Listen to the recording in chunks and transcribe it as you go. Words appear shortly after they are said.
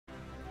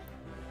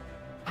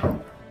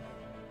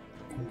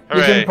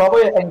You can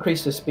probably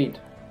increase the speed.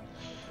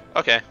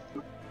 Okay.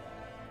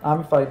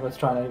 I'm fine with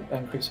trying to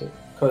increase it,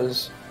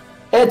 because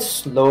it's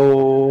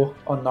slow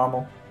on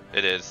normal.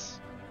 It is.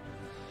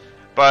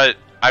 But,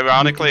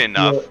 ironically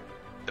enough,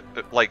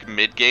 like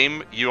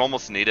mid-game, you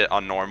almost need it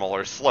on normal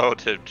or slow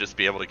to just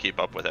be able to keep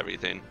up with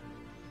everything.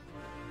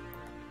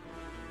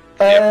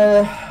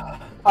 I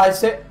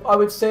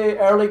would say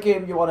early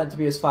game you want it to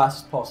be as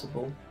fast as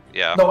possible.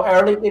 Yeah. No,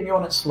 early game you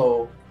want it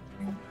slow.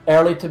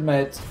 Early to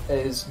mid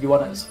is you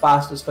want it as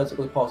fast as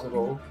physically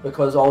possible,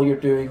 because all you're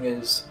doing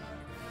is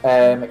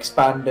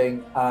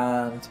expanding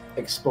and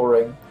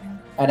exploring.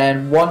 And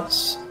then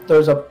once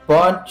there's a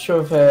bunch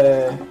of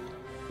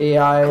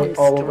AI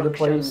all over the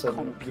place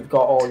and you've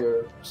got all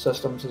your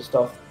systems and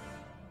stuff,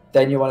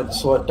 then you want it to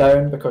slow it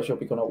down because you'll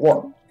be going to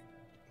war.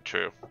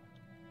 True.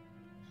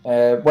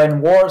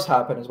 When wars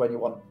happen is when you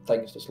want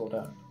things to slow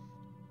down.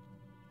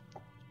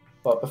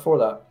 But before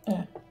that,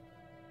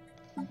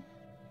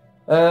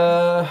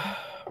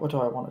 what do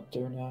I want to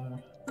do now?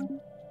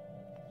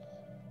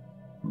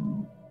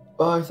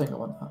 Oh, I think I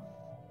want that.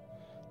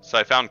 So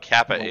I found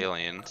Kappa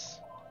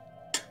aliens.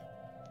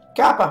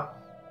 Kappa!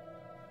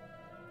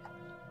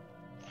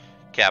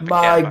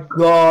 Kappa.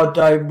 God,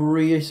 I'm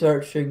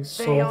researching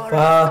so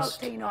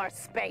fast. They are assaulting our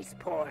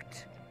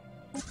spaceport.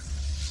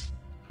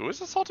 Who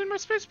is assaulting my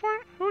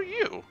spaceport? Who are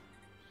you?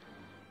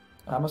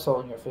 I'm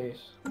assaulting your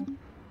face.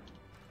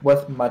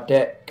 With my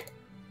dick.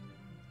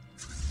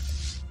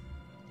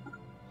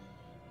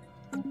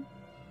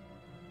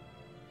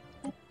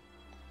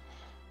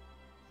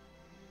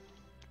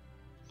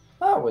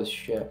 That was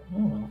shit. Oh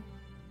well.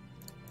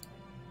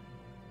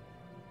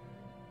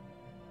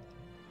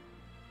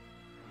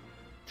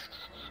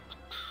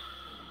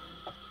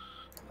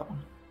 That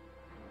one.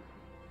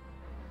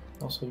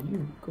 Also,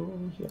 you go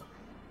over here.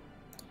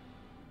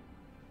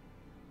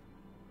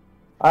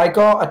 I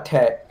got a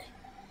tech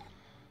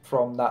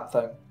from that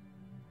thing.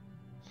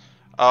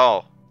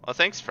 Oh, well,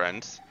 thanks,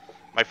 friends.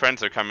 My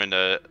friends are coming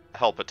to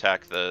help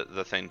attack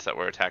the things that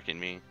were attacking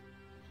me.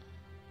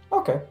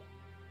 Okay.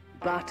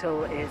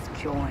 Battle is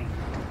joined.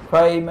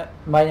 Crime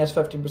minus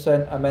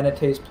 15%,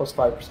 amenities plus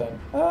 5%.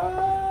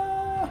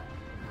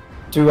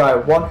 Do I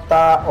want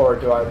that, or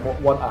do I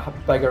want a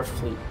bigger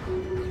fleet?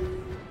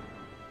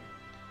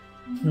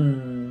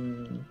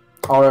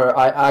 Or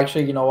I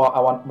actually, you know what? I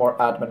want more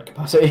admin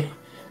capacity.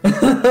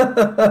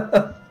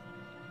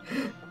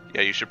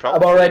 Yeah, you should probably.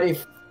 I'm already.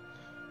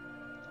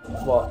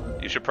 What?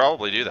 You should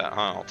probably do that,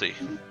 huh, Ulti?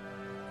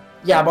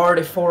 Yeah, I'm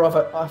already four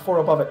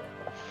above it.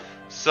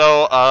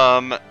 So,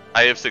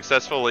 I have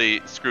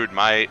successfully screwed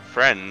my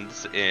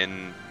friends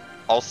in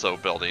also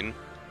building.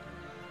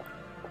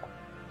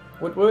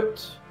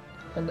 What?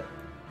 And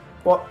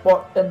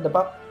what in the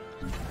butt?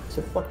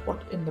 So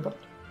what in the butt?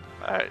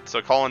 Alright,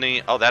 so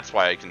colony. Oh, that's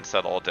why I can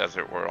settle a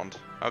desert world.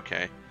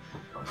 Okay.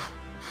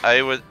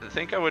 I would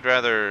think I would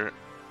rather.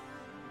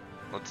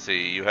 Let's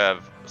see. You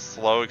have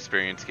slow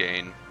experience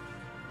gain.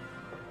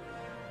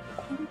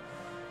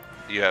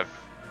 You have.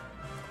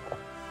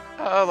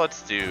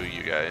 Let's do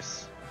you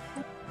guys.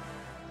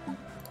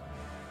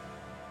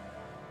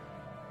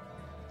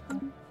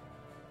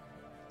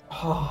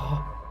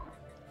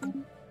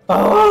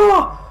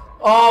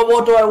 Oh,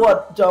 what do I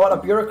want? Do I want a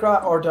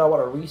bureaucrat or do I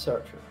want a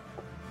researcher?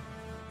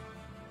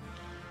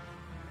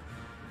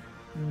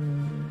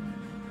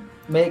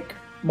 Make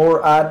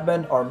more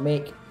admin or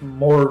make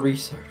more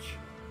research?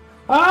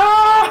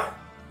 Ah!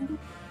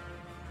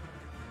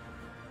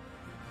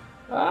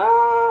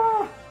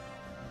 Ah!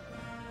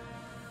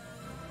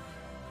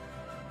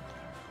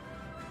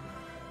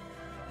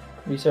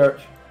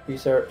 Research,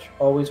 research,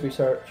 always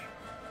research.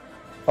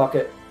 Fuck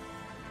it.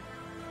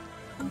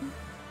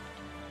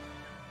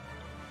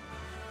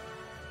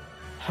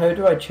 How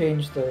do I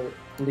change the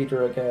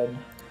leader again?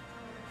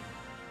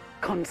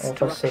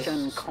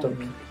 Construction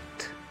complete.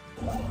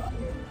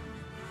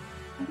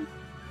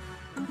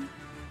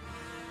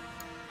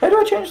 How do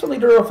I change the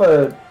leader of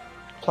a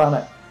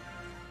planet?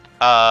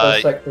 Or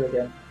sector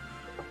again?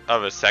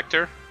 Of a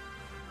sector?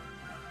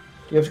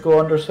 Do you have to go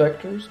under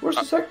sectors? Where's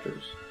the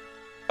sectors?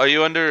 Are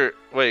you under...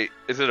 Wait,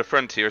 is it a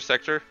frontier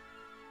sector?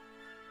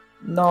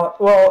 No,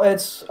 well,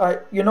 it's...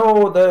 you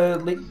know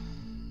the...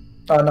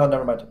 Oh, no,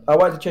 never mind. I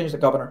wanted to change the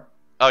governor.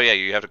 Oh yeah,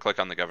 you have to click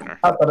on the governor.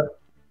 I've got it.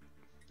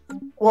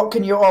 What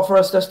can you offer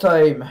us this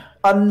time?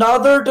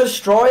 Another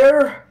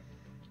destroyer?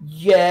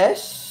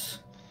 Yes.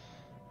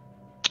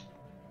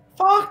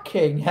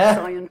 Fucking hell.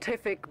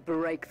 Scientific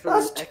breakthrough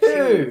That's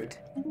achieved.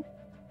 2.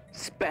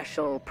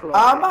 Special project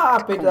I'm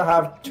happy to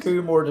have complete.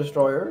 2 more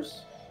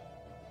destroyers.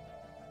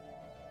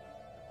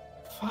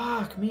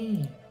 Fuck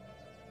me.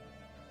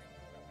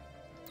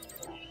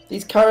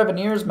 These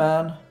Carabineers,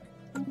 man.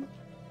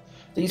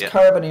 These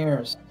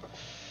Carabineers.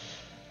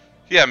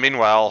 Yeah,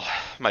 meanwhile,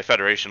 my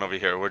Federation over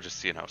here, we're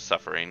just, you know,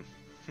 suffering.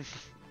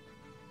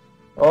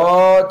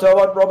 Oh, do I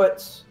want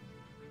robots?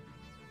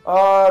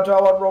 Oh, do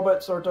I want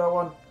robots or do I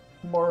want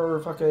more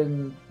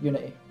fucking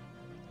unity?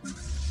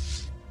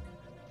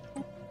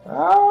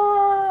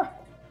 Ah!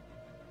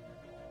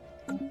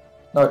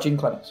 No, gene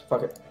clinics.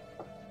 Fuck it.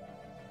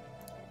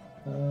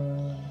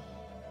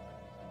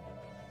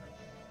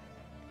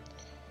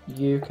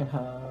 You can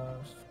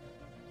have.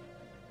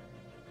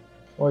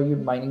 Or are you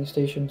mining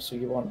stations? So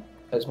you want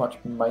as much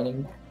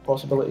mining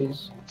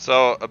possibilities?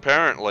 So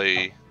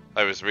apparently,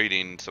 I was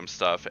reading some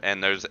stuff,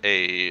 and there's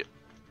a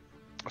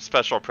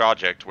special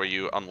project where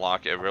you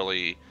unlock a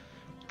really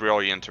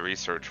brilliant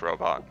research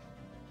robot.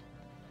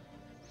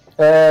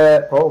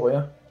 Probably,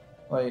 yeah.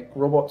 Like,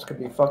 robots can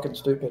be fucking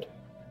stupid.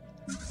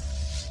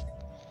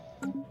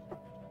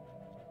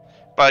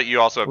 But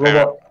you also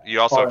Robot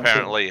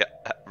apparently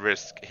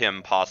risk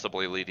him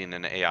possibly leading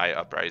an AI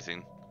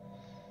uprising.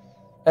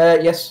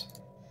 Yes.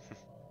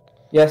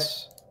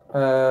 Yes.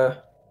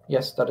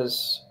 Yes, that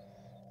is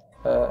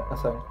a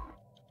thing.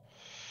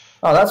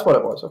 Oh, that's what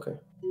it was, okay.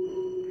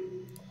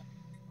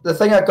 The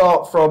thing I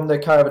got from the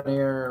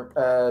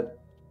Carabiner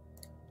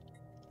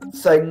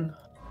thing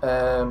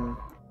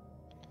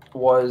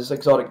was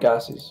exotic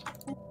gases.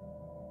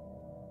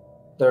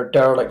 They're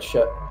derelict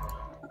shit.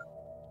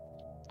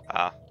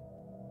 Ah.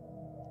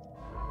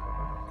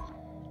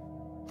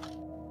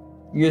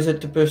 Use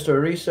it to boost our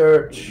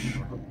research.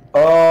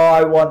 Oh,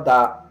 I want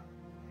that.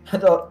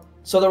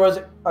 So there was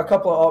a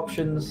couple of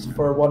options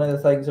for one of the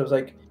things. I was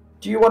like,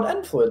 do you want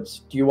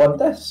influence? Do you want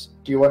this?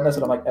 Do you want this?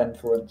 And I'm like,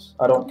 influence.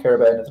 I don't care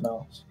about anything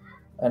else.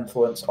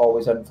 Influence,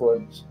 always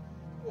influence.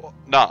 Well,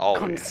 not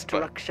always,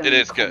 but it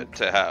is good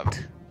to have.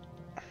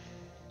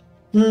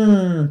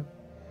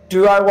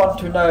 Do I want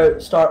to now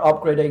start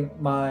upgrading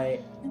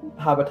my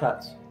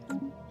habitats?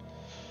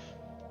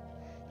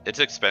 It's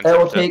expensive. It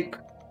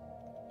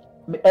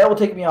will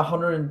take me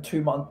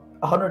 102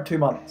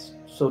 months,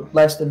 so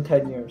less than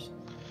 10 years,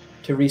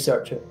 to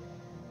research it.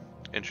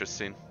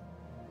 Interesting.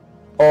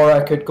 Or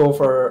I could go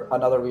for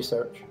another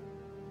research.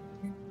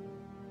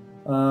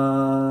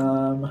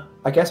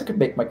 I guess I could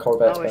make my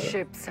corvettes Our better.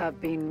 ships have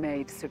been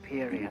made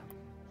superior.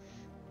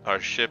 Our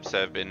ships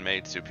have been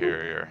made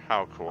superior.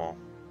 How cool.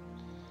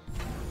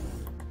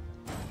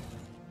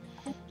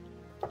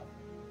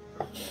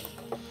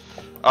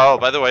 Oh,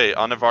 by the way,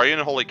 on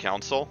Avarian Holy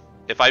Council,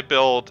 if I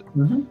build,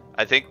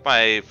 I think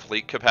my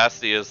fleet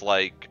capacity is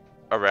like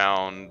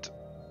around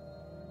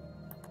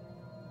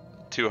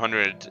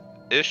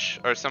 200-ish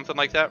or something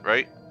like that,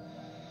 right?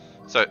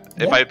 So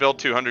if I build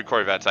 200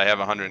 corvettes, I have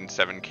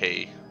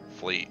 107k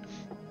fleet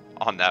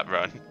on that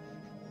run.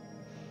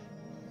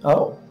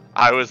 Oh.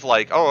 I was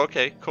like, oh,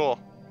 okay, cool.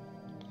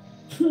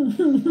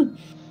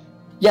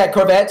 Yeah,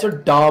 corvettes are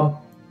dumb.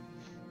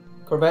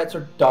 Corvettes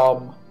are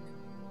dumb.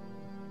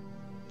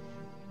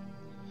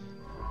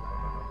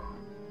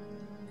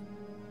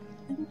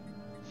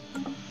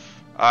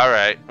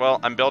 Alright, well,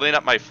 I'm building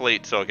up my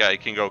fleet so I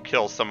can go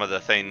kill some of the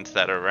things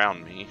that are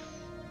around me.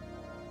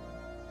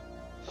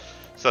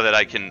 So that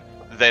I can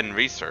then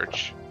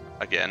research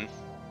again.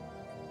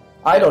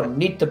 I don't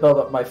need to build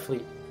up my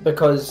fleet,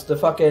 because the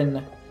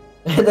fucking...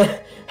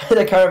 the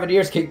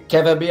Carabineers keep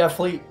giving me a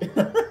fleet.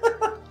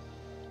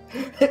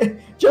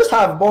 Just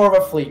have more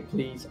of a fleet,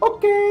 please.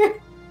 Okay.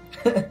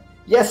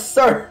 Yes,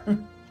 sir.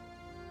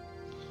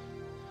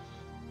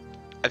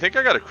 I think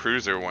I got a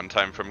cruiser one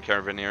time from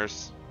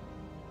Carabineers.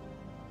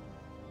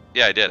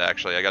 Yeah, I did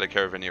actually. I got a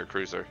Carabineer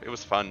cruiser. It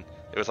was fun.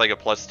 It was like a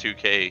plus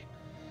 2k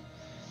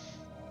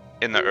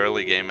in the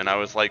early game, and I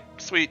was like,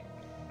 sweet,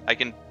 I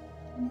can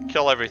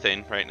kill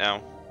everything right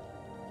now.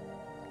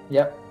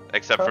 Yep.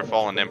 Except for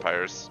Fallen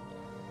Empires,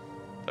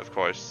 of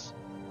course.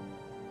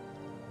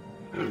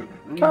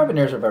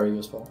 Carabineers are very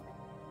useful.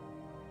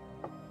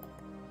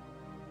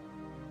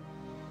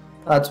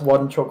 That's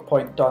one choke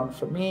point done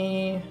for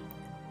me.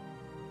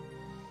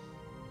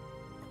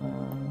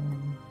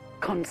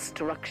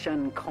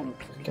 Construction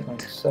complete. Get my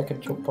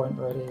second choke point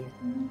ready.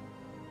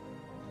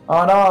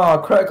 Oh no,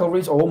 critical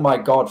reason. Oh my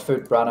god,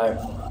 food ran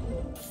out.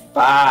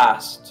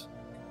 Fast.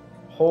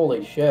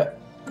 Holy shit.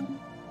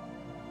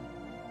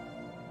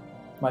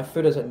 My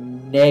food is at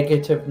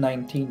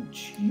 -19.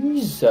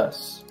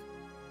 Jesus.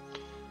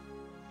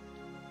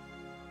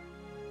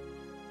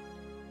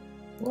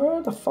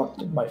 Where the fuck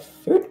did my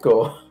food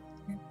go?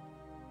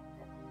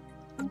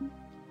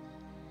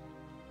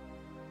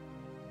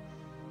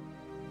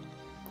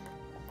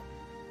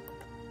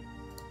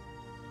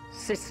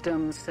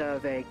 System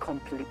survey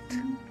complete.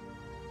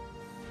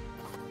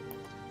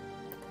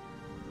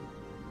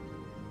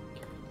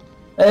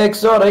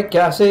 Exotic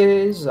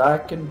gases, I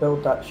can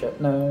build that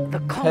shit now. The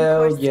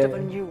Hell conquest yeah. of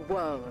a new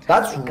world.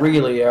 That's has begun.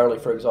 really early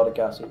for exotic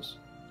gases.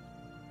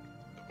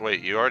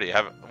 Wait, you already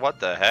have... What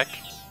the heck?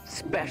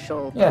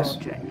 Special Yes.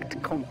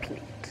 project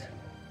complete.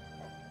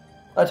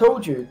 I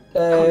told you,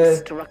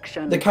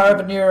 Construction. the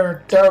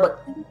Carabineer derelict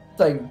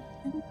thing,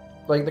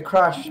 like the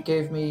crash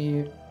gave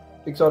me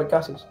exotic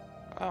gases.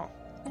 Oh.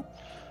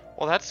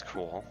 Well, that's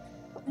cool.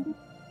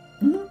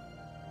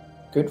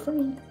 Good for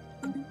me.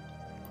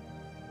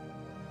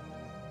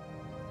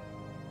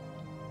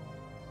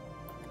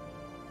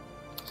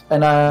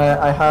 And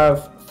I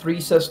have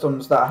 3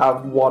 systems that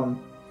have 1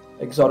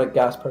 exotic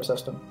gas per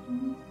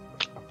system.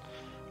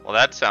 Well,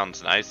 that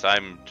sounds nice.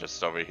 I'm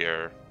just over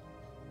here,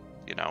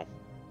 you know,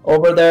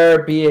 Over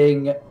there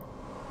being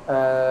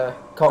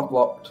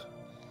cock-blocked.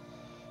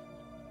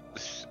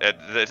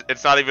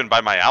 It's not even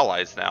by my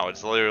allies now.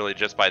 It's literally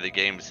just by the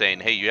game saying,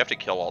 hey, you have to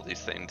kill all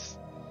these things.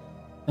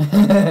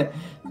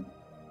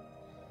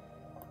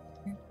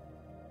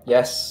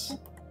 Yes.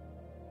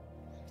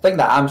 The thing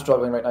that I'm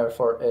struggling right now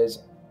for is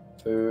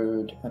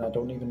food, and I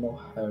don't even know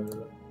how.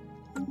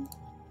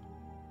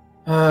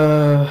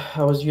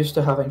 I was used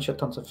to having shit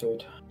tons of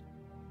food.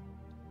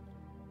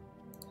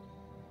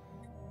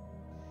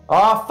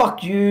 Ah,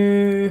 fuck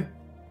you!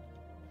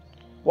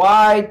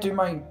 Why do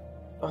my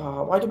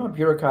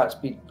bureaucrats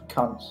be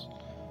cunts?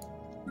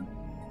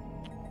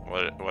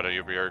 What are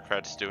your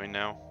bureaucrats doing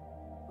now?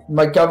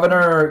 My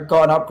governor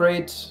got an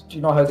upgrade. Do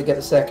you know how to get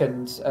the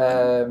second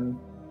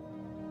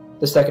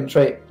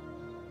trait?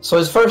 So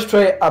his first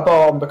trait I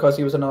bought him because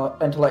he was an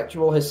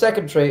intellectual. His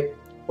second trait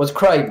was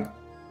crime.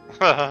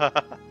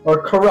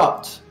 Or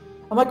corrupt.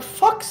 I'm like,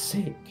 fuck's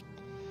sake.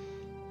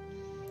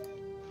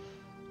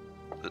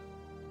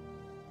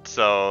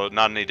 So,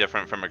 not any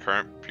different from a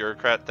current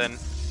bureaucrat then?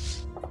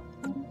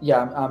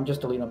 Yeah, I'm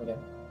just deleting him again.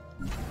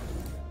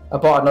 I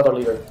bought another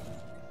leader.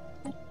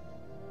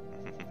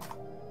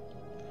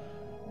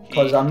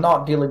 Because I'm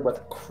not dealing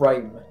with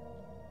crime.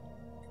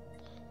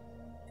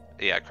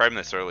 Yeah, crime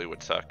this early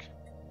would suck.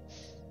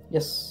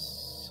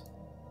 Yes.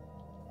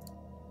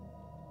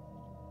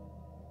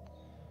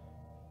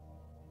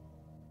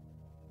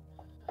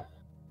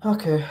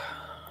 Okay.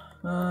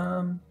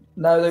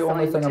 Now the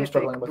only thing I'm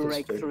struggling with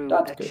is food.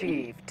 That's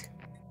good.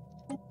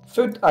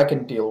 Food I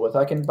can deal with.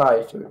 I can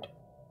buy food.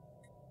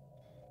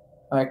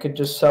 I could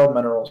just sell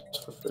minerals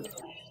for food.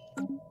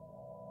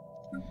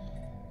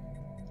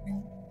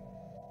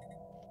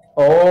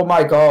 Oh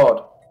my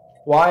god.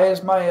 Why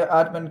is my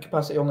admin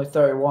capacity only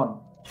 31?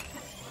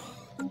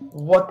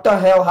 What the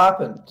hell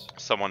happened?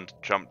 Someone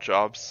jumped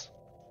jobs.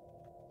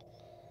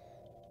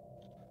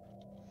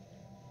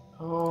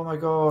 Oh my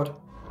god.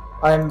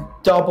 I'm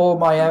double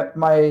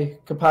my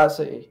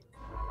capacity.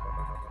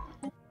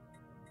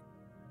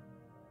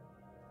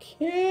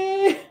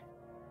 Okay.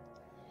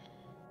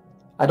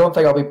 I don't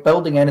think I'll be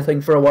building anything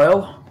for a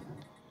while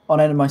on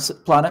any of my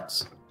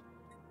planets.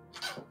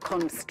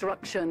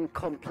 Construction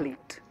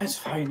complete. It's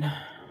fine.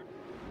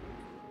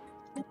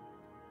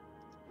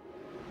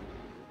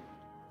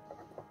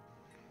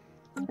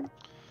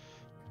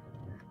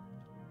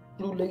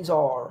 Blue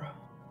laser.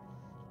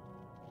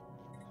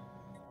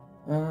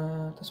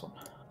 This one.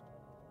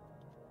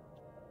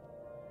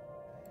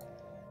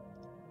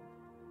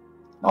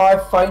 Oh, I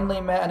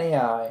finally met an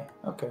AI.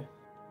 Okay.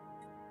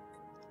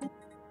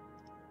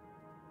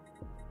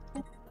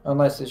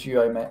 Unless it's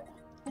you I met.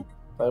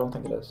 But I don't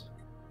think it is.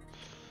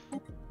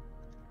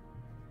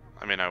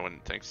 I mean, I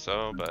wouldn't think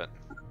so, but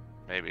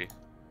maybe.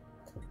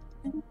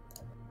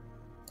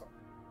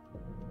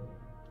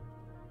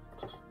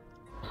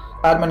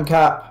 Admin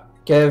cap.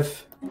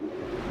 Give.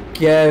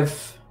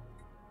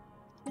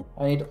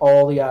 I need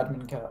all the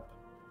admin cap.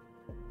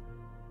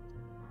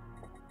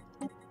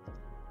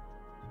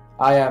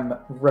 I am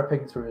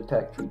ripping through the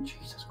tech tree.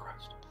 Jesus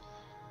Christ.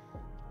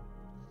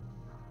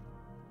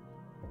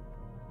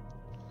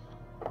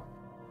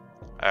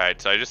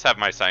 Alright, so I just have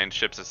my science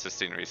ships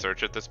assisting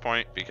research at this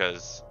point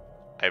because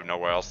I have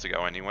nowhere else to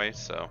go anyway,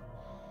 so.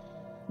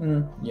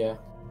 Yeah.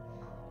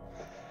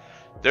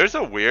 There's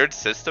a weird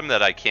system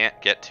that I can't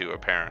get to,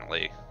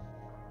 apparently.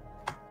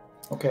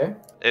 Okay.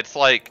 It's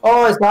like...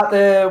 Oh, is that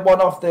the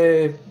one off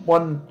the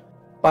one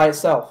by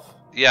itself?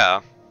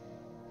 Yeah.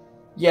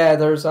 Yeah,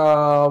 there's a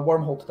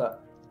wormhole to that.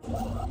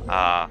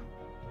 Ah.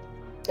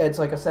 It's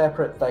like a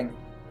separate thing.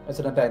 It's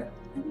an event.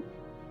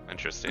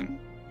 Interesting.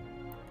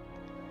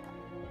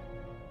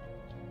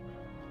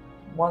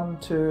 1,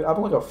 2... I've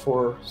only got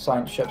 4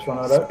 science ships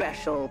running out.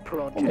 Special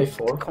project Only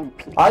 4.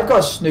 complete. I've got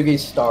a Snoogie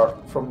star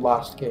from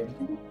last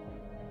game.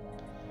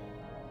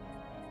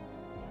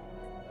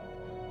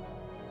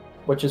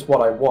 Which is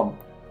what I want.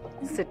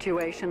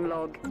 Situation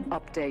log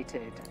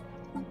updated.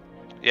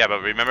 Yeah,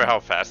 but remember how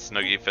fast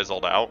Snoogie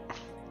fizzled out?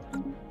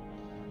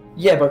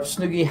 Yeah, but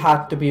Snoogie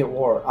had to be at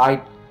war.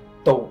 I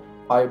don't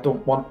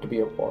want to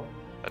be at war.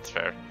 That's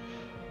fair.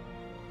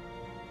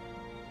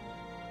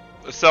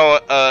 So,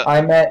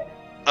 I met...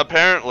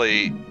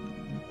 Apparently,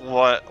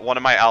 one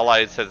of my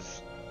allies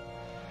has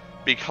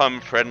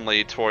become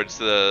friendly towards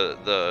the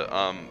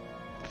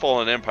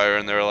Fallen Empire,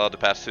 and they're allowed to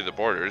pass through the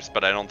borders,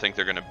 but I don't think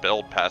they're going to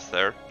build past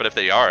there. But if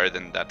they are,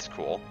 then that's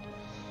cool.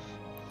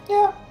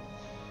 Yeah.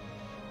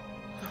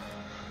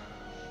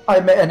 I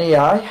met an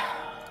AI,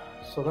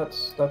 so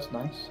that's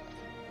nice.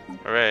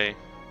 Hooray.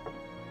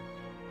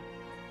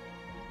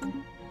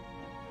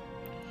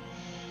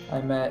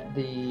 I met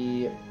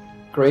the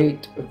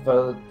Great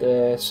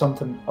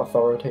something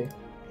Authority.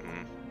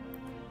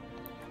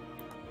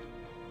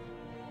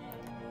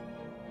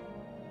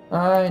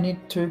 I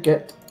need to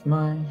get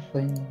my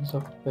things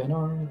up in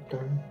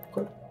order.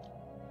 Quick.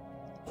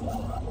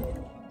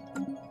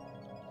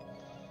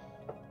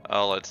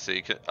 Oh, let's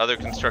see. Other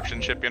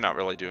construction ship, you're not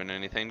really doing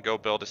anything. Go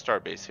build a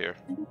starbase here.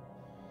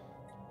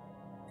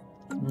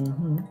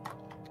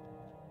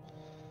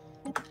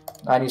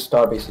 I need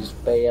starbases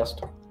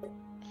fast.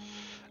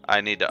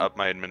 I need to up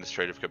my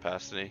administrative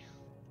capacity.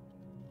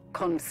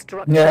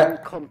 Construction Yeah.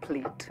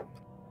 complete.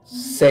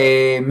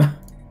 Same.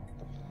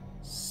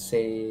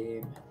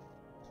 Same.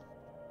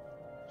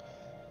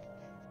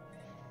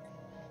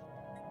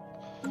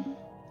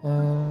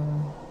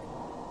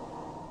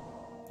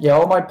 Yeah,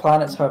 all my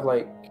planets have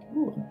like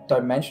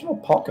dimensional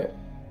pocket.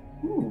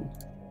 Ooh.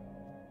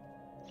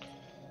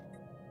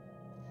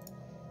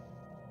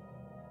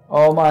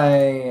 All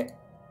my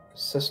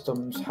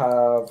systems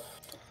have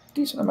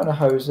decent amount of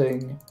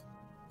housing.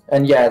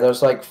 And yeah,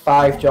 there's like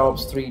 5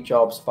 jobs, 3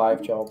 jobs,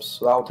 5 jobs.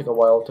 So that'll take a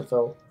while to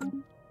fill.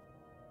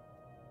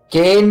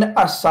 Gain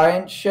a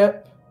science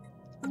ship?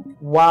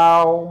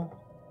 Wow.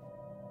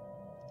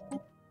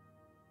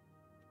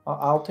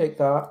 I'll take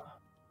that.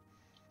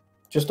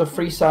 Just a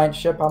free science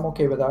ship, I'm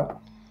okay with that.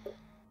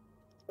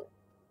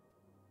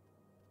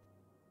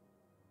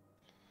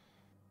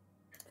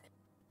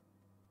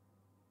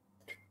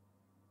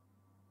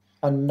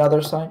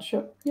 Another science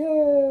ship?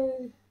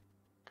 Yay!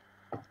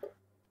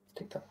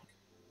 Take that.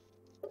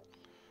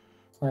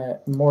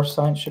 More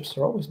science ships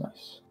are always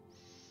nice.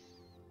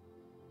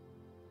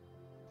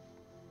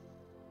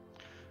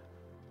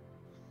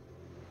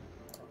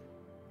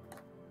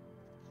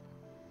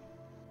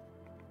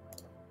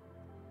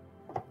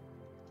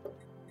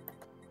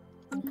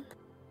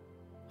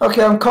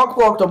 Okay, I'm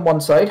cock-blocked on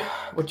one side,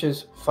 which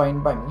is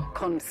fine by me.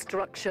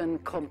 Construction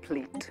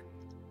complete.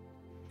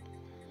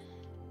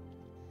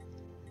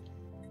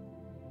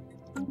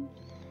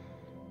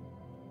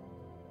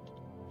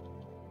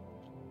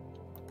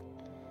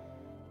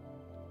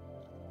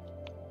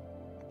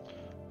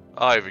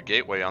 Oh, I have a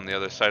gateway on the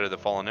other side of the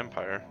Fallen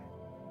Empire.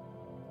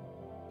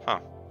 Huh.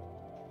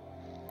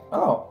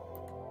 Oh.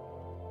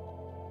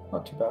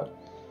 Not too bad.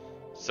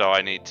 So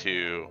I need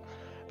to...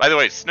 By the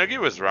way, Snoogie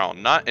was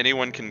wrong. Not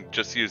anyone can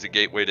just use a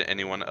gateway to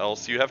anyone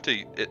else. You have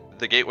to...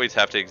 the gateways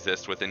have to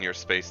exist within your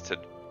space to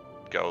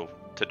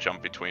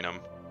jump between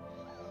them.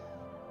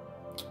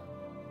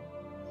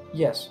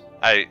 Yes.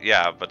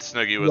 Yeah, but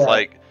Snoogie was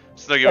like...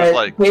 Snoogie was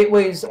like...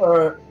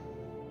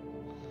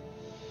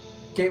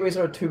 Gateways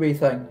are a two-way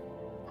thing.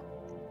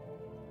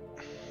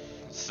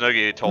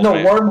 Snoogie told No,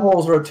 me...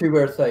 wormholes are a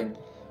two-way thing.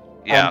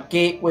 Yeah. And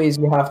gateways,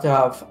 you have to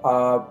have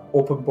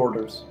open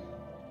borders.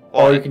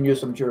 Well, or you can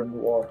use them during the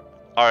war.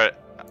 Alright.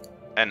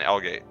 And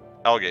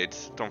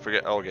L-gates. Don't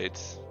forget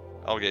L-gates.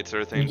 L-gates are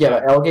a thing. Yeah,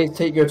 but L-gates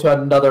take you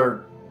to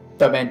another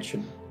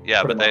dimension.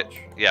 Yeah, but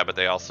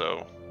they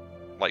also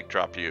like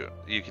drop you.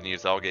 You can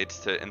use L-gates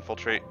to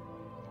infiltrate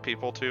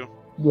people too.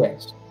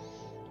 Yes.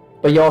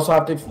 But you also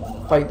have to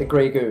fight the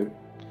Grey Goo,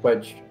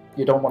 which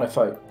you don't want to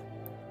fight.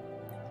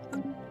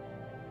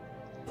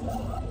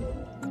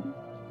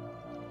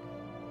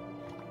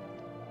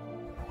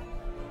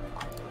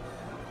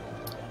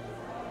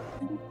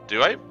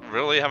 Do I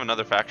really have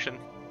another faction?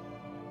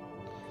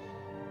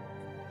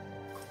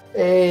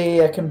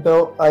 Hey, I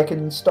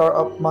can start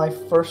up my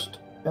first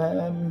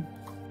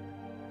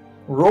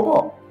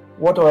robot.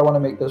 What do I want to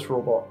make this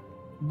robot?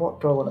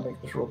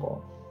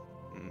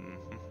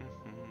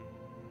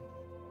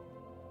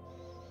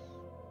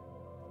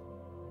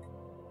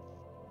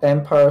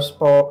 Empire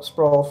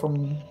sprawl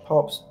from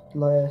pops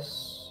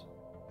less.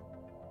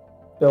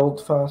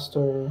 Build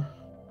faster.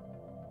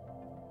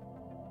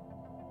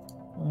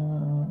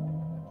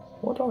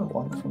 What do I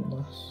want from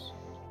this?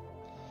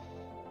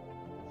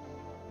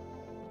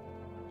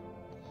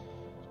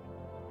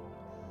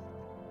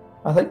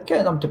 I think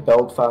getting them to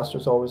build faster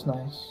is always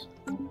nice.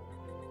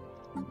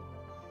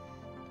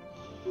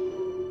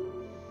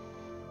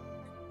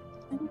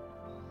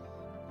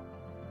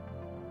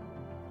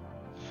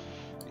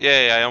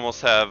 Yay, I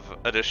almost have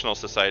additional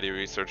society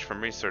research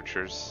from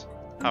researchers.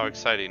 How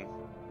exciting.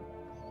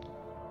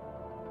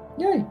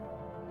 Yay!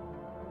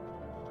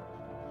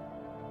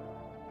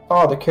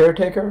 Oh, the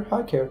caretaker?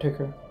 Hi,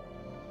 caretaker.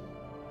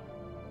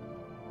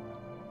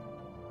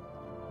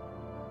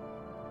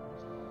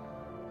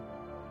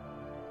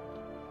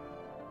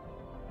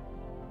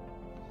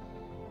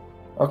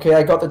 Okay,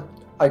 I got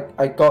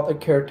the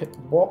caretaker.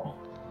 What?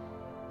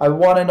 I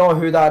want to know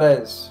who that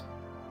is.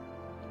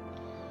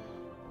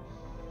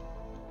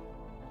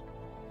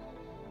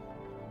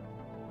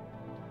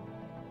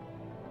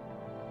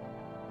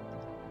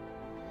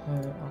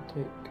 I'll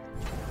take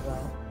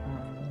that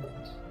and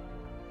that.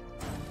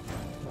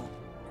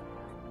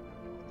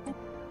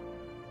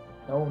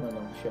 No,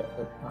 shit,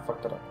 I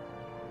fucked it up.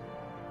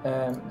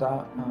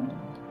 That and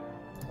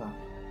that.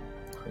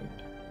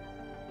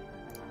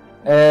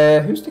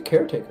 Great. Who's the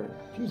caretaker?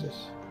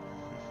 Jesus.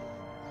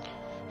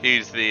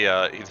 He's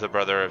the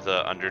brother of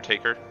the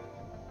Undertaker.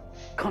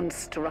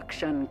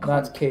 Construction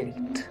That's complete.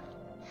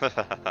 Kane.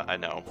 I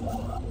know.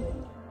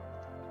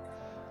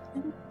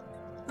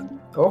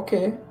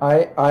 Okay,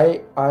 I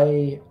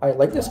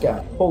like this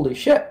guy. Holy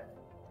shit.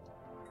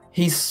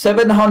 He's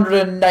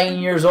 709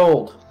 years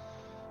old.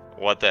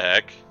 What the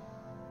heck?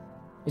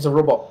 He's a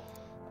robot.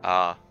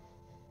 Ah.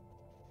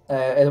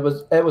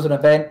 It was an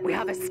event. We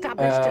have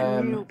established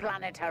a new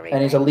planetary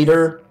and he's a base.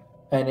 leader,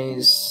 and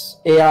he's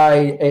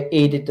AI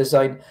aided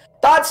design.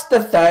 That's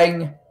the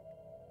thing.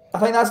 I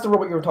think that's the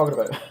robot you were talking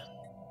about.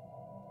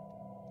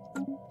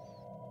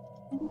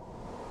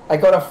 I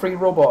got a free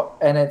robot,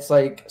 and it's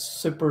like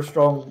super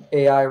strong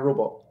AI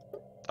robot.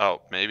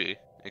 Oh, maybe.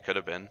 It could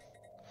have been.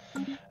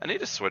 I need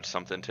to switch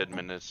something to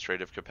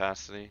administrative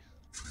capacity.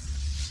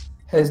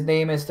 His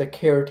name is the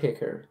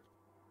Caretaker.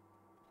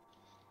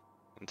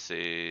 Let's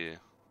see.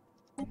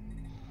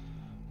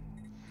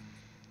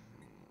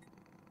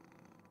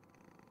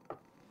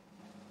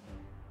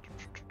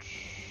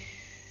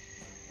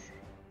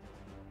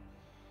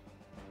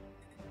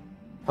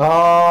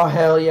 Oh,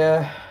 hell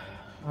yeah.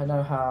 I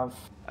now have...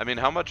 I mean,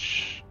 how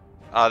much...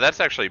 that's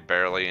actually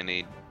barely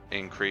any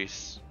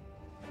increase.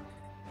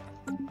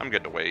 I'm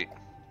good to wait.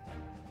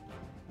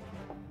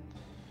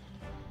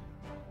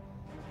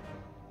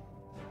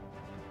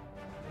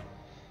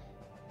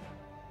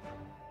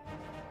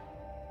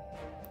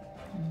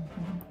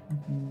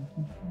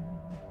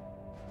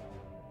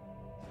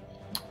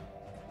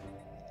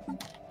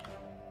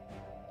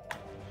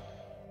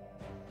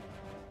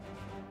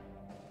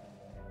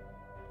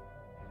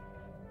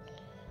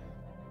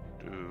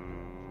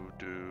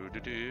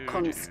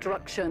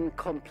 Construction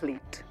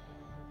complete.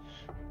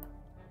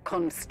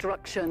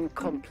 Construction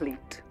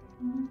complete.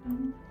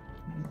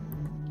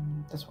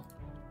 This one.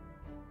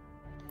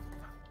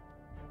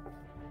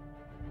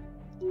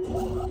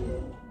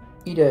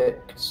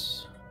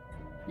 Edicts.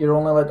 You're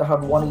only allowed to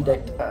have one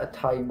edict at a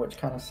time, which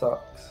kind of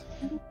sucks.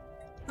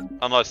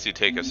 Unless you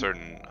take a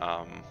certain,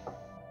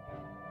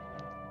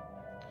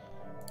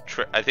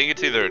 I think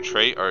it's either a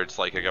trait or it's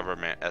like a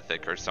government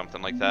ethic or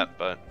something like that,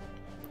 but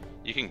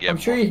you can get I'm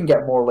sure more. you can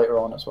get more later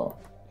on as well.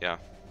 Yeah.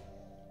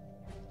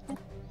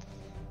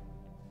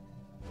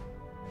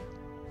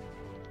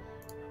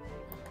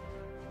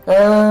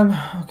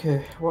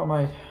 Okay, what am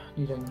I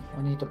needing?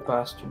 I need a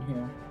bastion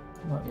here.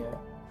 Not yet.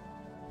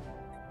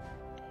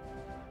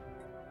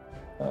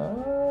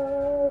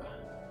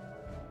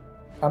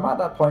 I'm at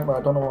that point where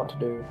I don't know what to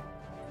do.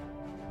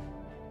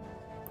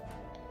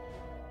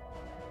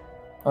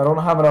 I don't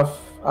have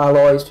enough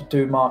alloys to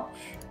do much.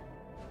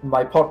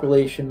 My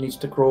population needs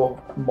to grow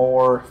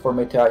more for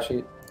me to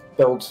actually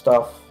build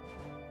stuff,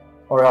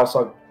 or else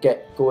I'll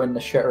get going the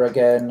shitter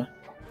again.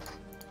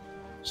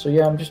 So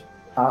yeah, I'm just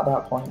at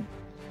that point.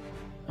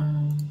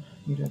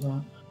 You do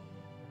that.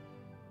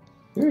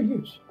 Who are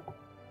you?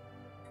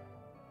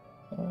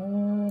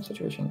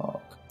 Situation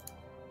log.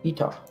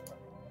 Eta.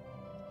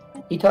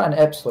 Eta and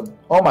Epsilon.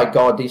 Oh my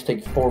god, these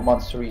take 4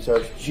 months to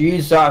research.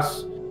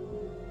 Jesus!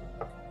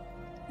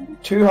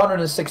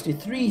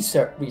 263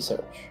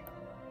 research.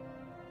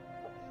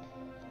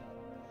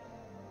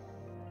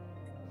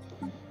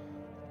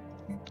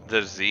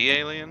 The Z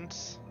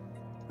aliens?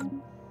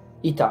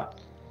 Eta.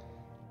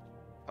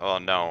 Oh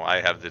no,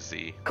 I have the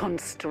Z.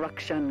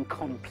 Construction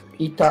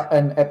complete. Eta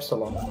and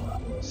Epsilon.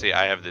 See,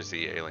 I have the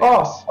Z aliens.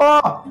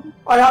 Oh!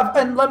 I have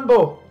in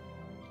limbo.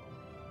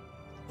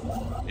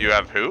 You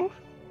have who?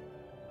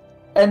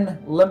 In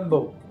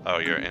limbo. Oh,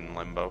 you're in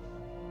limbo.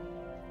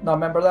 Now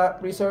remember that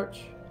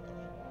research?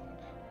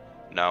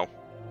 No.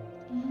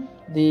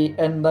 The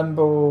in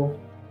limbo.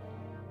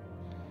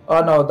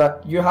 Oh no,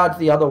 that you had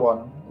the other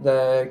one.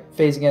 The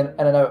phasing in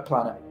and out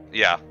planet.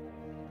 Yeah.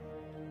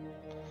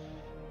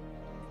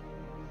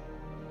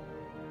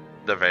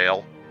 The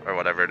Veil, or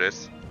whatever it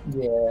is.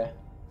 Yeah.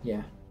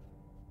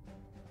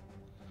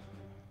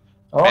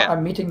 Oh, Man.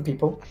 I'm meeting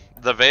people.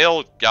 The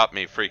Veil got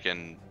me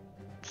freaking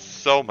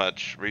so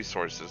much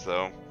resources,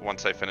 though,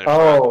 once I finished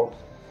Oh.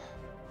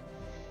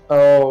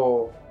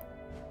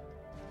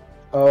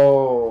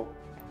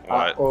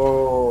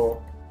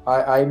 What?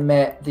 I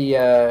met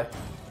the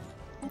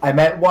I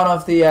met one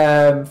of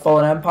the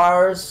fallen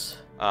empires.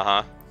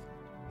 Uh-huh.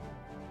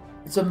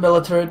 It's a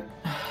militant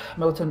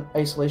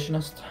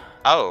isolationist.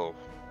 Oh.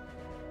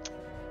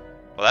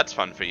 Well, that's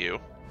fun for you.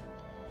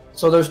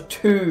 So there's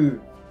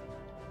 2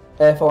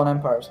 fallen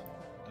empires.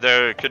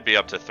 There could be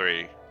up to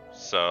 3,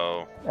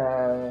 so...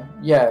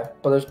 Yeah,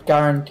 but there's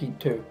guaranteed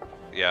 2.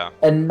 Yeah.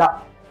 And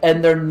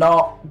they're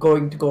not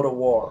going to go to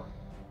war.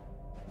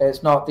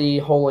 It's not the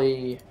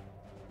Holy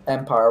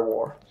Empire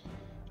War.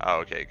 Oh,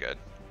 okay, good.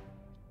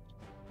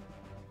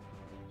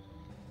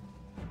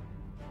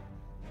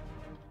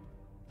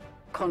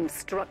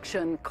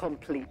 Construction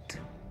complete.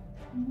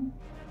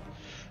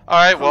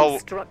 Alright, well,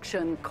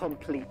 Construction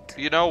complete.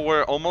 you know,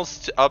 we're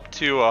almost up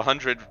to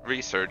 100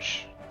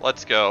 research.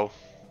 Let's go.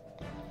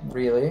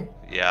 Really?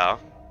 Yeah.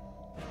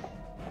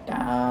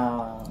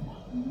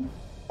 Damn.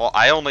 Well,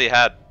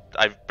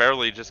 I've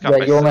barely just got Yeah,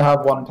 my... you only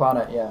have 1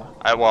 planet, yeah.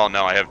 Well,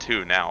 no, I have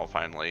 2 now,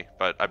 finally.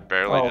 But I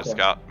barely just Okay.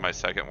 got my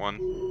second one.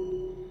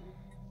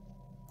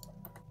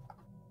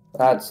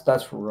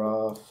 That's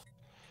rough.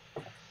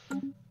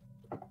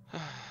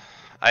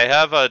 I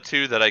have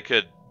 2 that I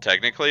could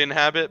technically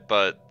inhabit,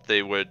 but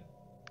they would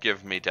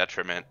give me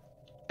detriment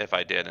if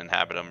I did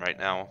inhabit them right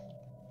now.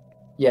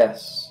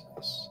 Yes.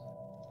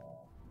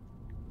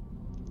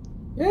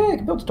 Yeah, you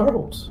can build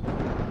starboats.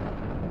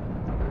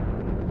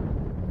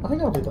 I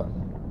think I'll do that.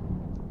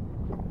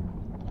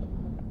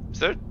 Is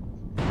there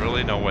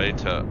really no way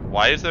to...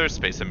 Why is there a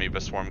space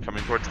amoeba swarm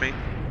coming towards me?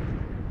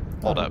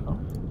 Hold up. know.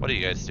 What are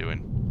you guys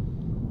doing?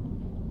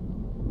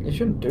 They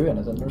shouldn't do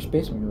anything. They're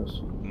space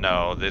amoebas.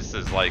 No, this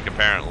is like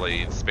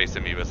apparently space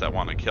amoebas that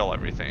want to kill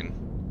everything.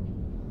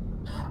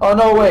 Oh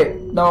no! Wait,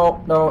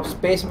 no.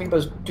 Space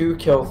amoebas do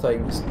kill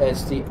things.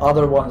 It's the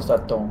other ones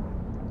that don't.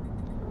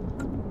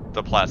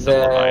 The plastic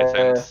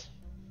leviathans.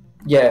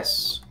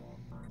 Yes.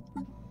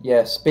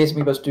 Yes, space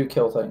amoebas do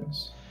kill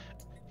things.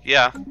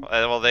 Yeah,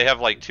 well they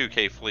have like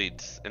 2k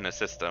fleets in the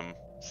system,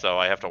 so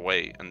I have to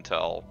wait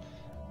until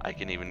I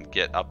can even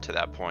get up to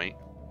that point.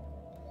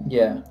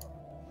 Yeah.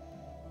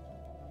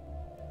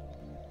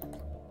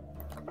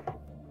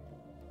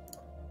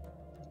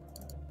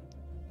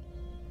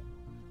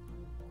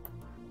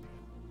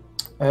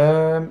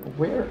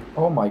 Where?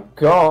 Oh my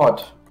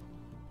god.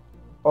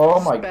 Oh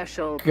my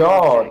Special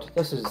god. project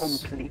This is...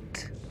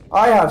 complete.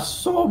 I have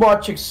so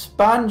much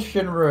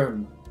expansion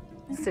room.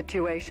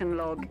 Situation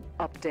log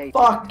updated.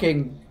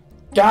 Fucking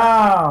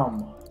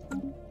damn.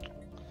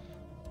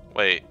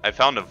 Wait, I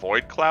found a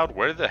void cloud?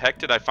 Where the heck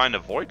did I find a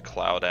void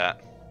cloud at?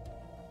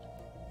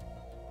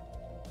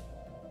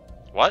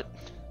 What?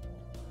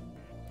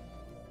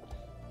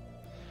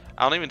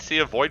 I don't even see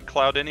a void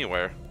cloud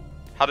anywhere.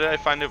 How did I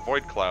find a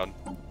void cloud?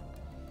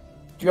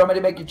 Do you want me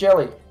to make you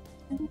jelly?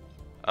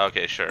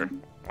 Okay, sure.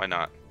 Why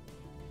not?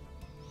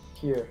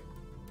 Here.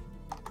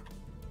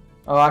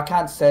 Oh, I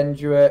can't send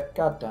you it.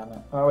 God damn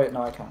it. Oh wait,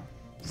 no, I can't.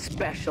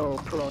 Special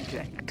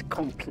project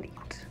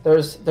complete.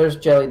 There's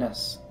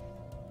jelliness.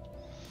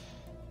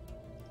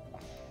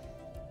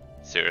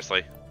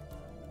 Seriously?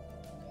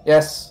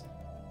 Yes.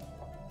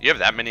 You have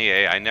that many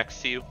AI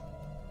next to you?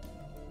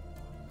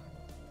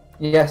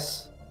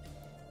 Yes.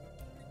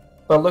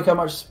 But look how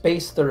much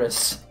space there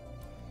is.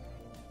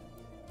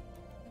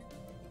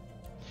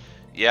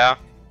 Yeah.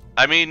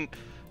 I mean,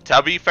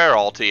 to be fair,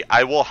 Ulti,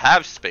 I will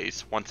have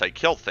space once I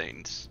kill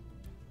things.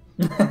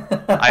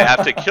 I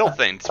have to kill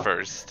things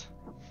first.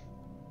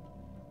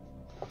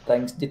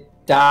 Thanks to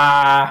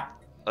die.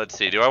 Let's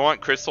see, do I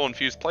want crystal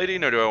infused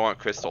plating or do I want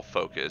crystal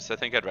focus? I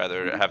think I'd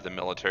rather have the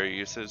military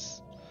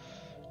uses.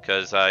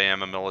 Because I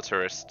am a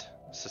militarist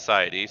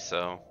society,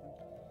 so...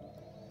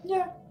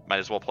 Yeah. Might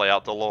as well play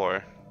out the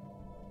lore.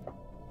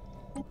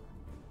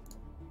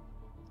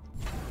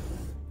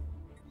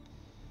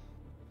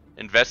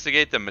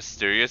 Investigate the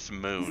mysterious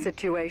moon.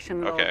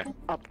 Situation log Okay.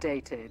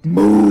 updated.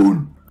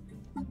 Moon.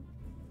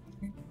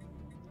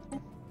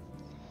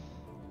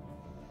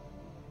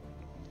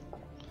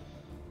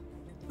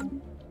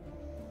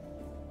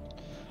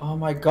 Oh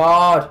my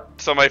god.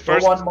 So my I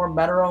first... want more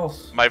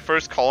minerals. My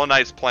first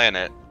colonized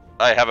planet,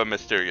 I have a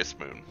mysterious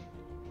moon.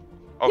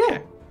 Okay.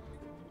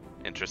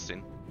 Yeah.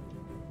 Interesting.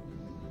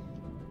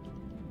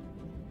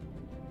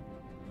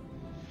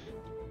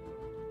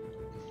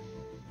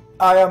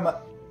 I am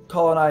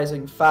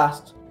colonizing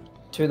fast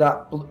to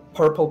that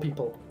purple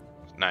people.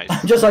 Nice.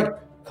 Just like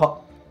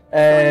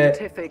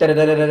Scientific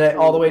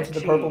all the way to the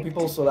purple achieved.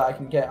 people so that I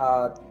can get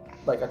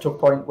like a choke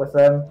point with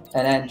them,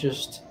 and then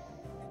just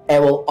it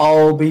will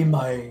all be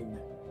mine.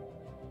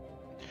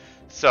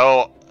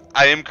 So,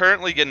 I am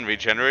currently getting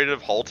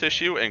regenerative hull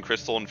tissue and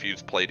crystal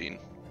infused plating.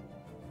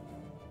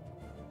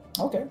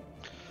 Okay.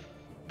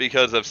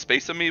 Because of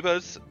space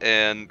amoebas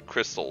and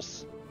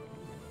crystals.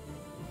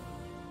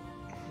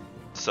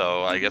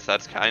 So, I guess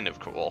that's kind of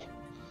cool.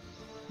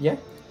 Yeah.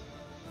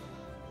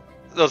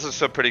 Those are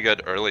some pretty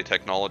good early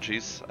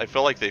technologies. I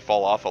feel like they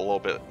fall off a little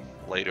bit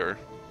later.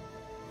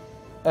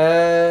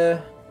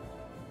 The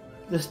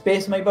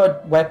space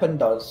amoeba weapon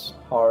does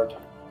hard.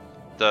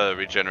 The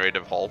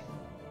regenerative hull.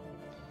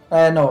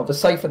 No, the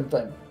siphon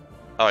thing.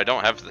 Oh, I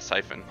don't have the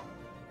siphon.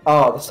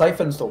 Oh, the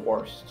siphon's the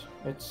worst.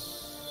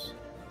 It's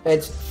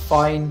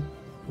fine,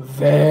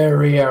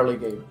 very early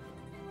game,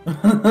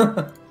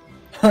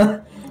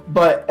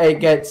 but it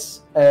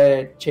gets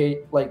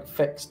like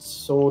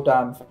fixed so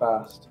damn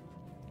fast.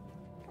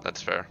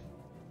 That's fair.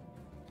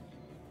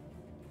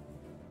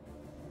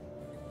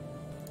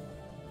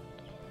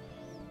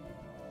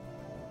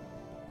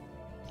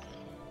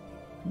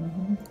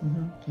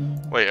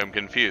 Wait, I'm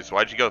confused.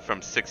 Why'd you go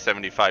from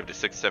 675 to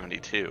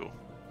 672?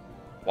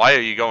 Why are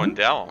you going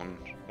down?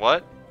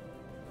 What?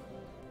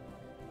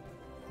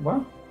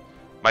 What?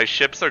 My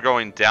ships are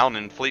going down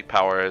in fleet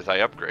power as I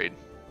upgrade.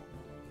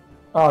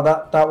 Oh,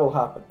 that will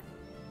happen.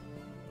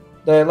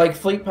 The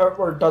fleet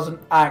power doesn't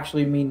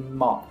actually mean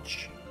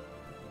much.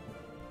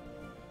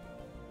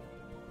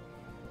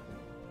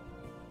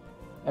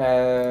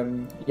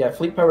 Yeah,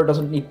 fleet power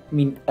doesn't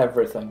mean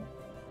everything.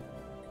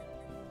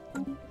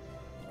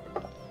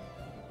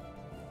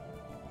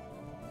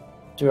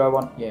 Do I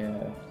want?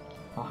 Yeah,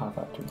 I'll have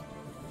that too.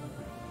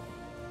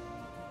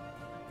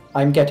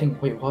 I'm getting.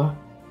 Wait, what?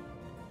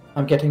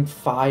 I'm getting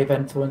 5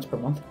 influence per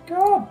month.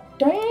 God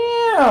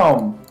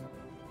damn!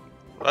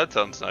 That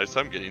sounds nice.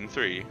 I'm getting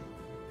 3.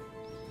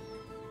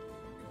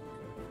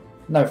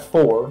 No,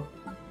 4.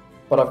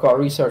 But I've got a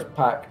research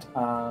pact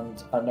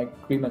and an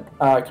agreement,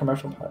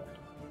 commercial pact.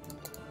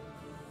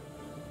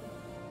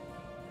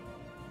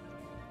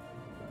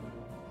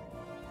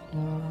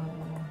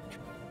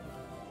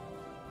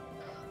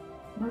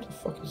 Where the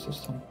fuck is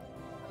this thing?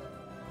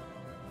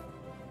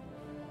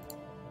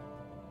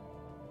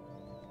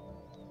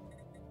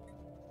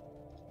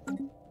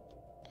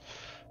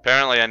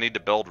 Apparently I need to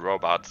build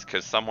robots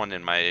because someone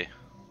in my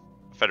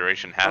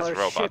Federation has Our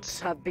robots. ships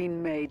have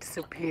been made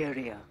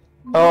superior.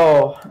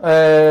 Oh,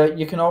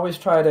 you can always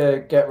try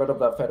to get rid of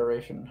that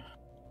Federation.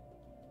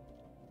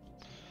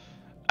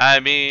 I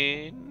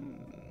mean,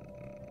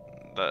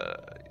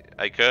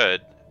 I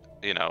could,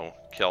 you know,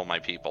 kill my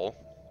people,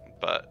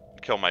 but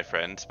kill my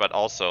friends, but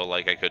also,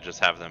 like, I could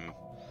just have them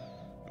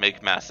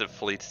make massive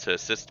fleets to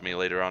assist me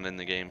later on in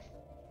the game.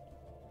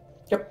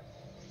 Yep.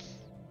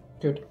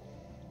 Good.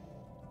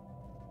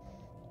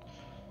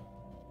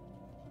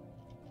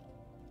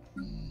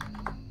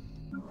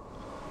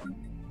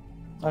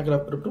 I got a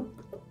bloop.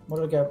 What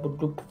did I get a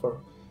bloop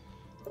for?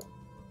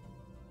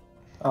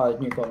 Oh,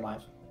 new phone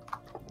live.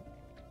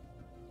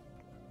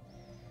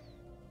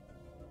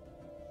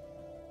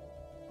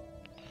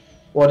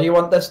 What do you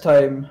want this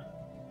time?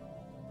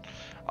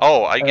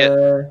 Oh, I get.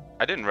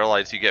 I didn't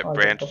realize you get oh,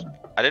 branch.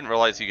 I didn't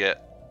realize you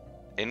get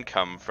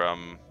income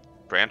from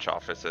branch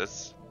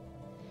offices.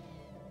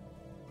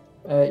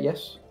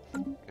 Yes.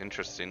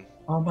 Interesting.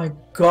 Oh my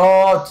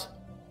god!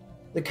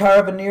 The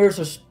Carabineers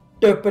are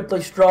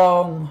stupidly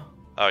strong.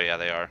 Oh yeah,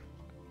 they are.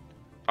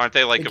 Aren't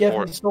they like they give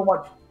me so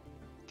much.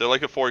 They're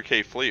like a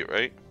 4K fleet,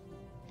 right?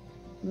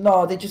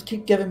 No, they just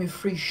keep giving me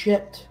free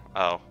shit.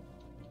 Oh.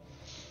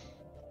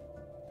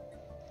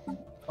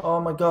 Oh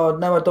my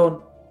god, now I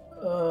don't...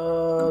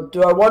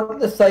 do I want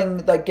the thing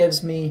that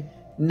gives me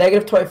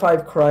negative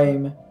 25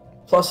 crime,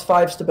 plus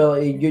 5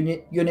 stability,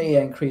 unity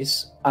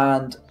increase,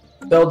 and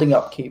building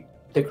upkeep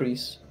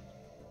decrease?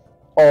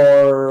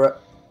 Or...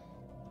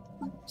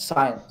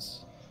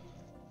 science?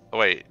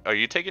 Wait, are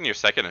you taking your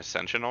second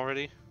ascension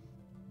already?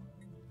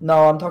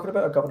 No, I'm talking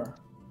about a governor.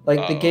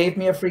 Like, they gave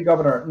me a free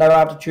governor, now I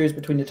have to choose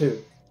between the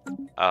two.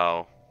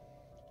 Oh.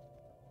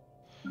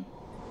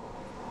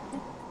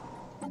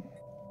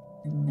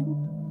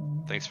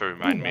 Thanks for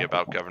reminding me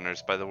about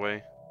governors, by the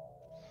way.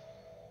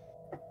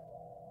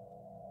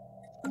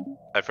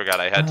 I forgot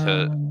I had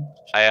to.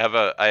 I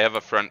have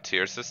a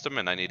frontier system,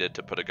 and I needed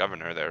to put a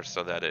governor there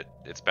so that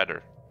it's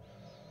better.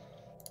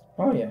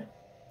 Oh yeah,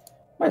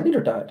 my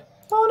leader died.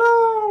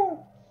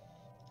 Oh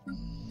no!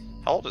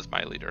 How old is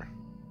my leader?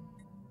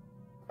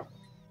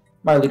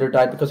 My leader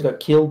died because he got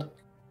killed.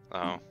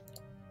 Oh.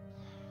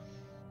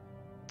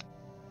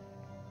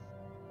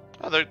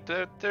 Oh,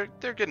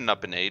 they're getting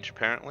up in age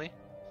apparently.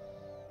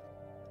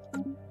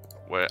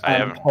 Where I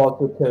I'm haven't.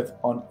 positive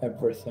on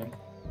everything.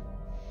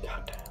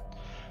 Goddamn.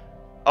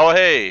 Oh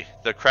hey,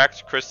 the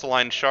cracked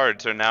crystalline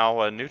shards are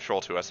now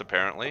neutral to us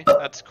apparently.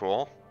 That's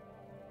cool.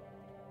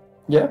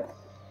 Yeah.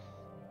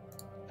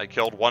 I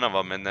killed one of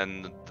them, and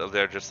then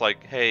they're just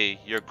like, "Hey,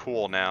 you're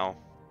cool now."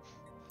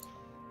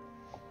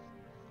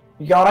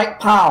 You alright,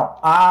 pal?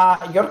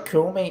 You're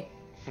cool, mate.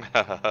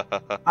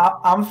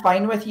 I'm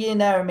fine with you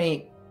now,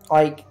 mate.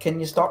 Like, can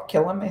you stop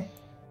killing me?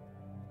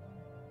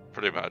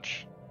 Pretty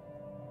much.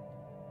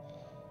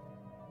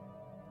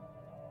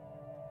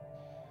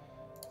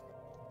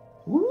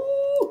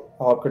 Woo!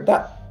 I'll upgrade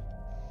that.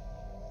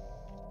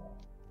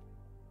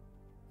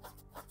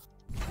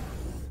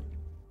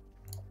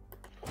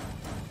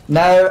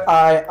 Now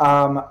I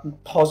am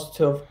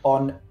positive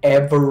on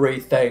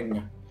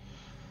everything.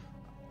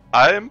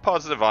 I am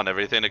positive on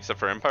everything except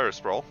for Empire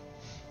Sprawl.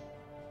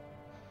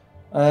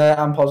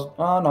 I'm positive.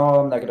 Oh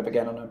no, I'm negative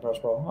again on Empire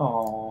Sprawl.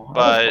 Oh,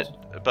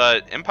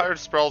 but Empire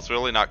Sprawl's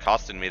really not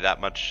costing me that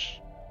much,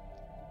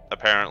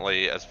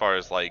 apparently, as far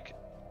as like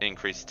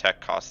increased tech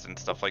costs and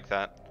stuff like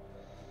that.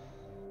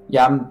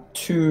 Yeah, I'm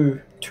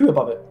two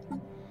above it.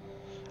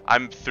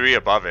 I'm 3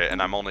 above it,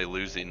 and I'm only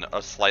losing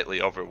a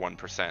slightly over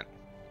 1%.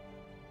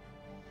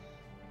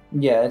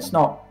 Yeah, it's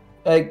not.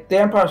 Like, the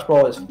Empire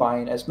Sprawl is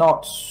fine. It's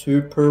not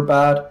super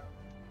bad.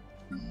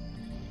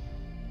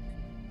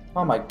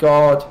 Oh my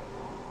god.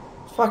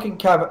 Fucking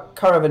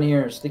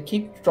Carabineers. They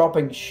keep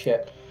dropping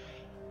shit.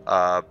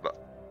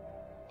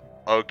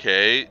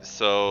 Okay,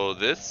 so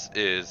this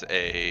is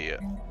a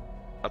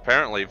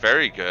apparently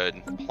very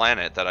good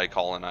planet that I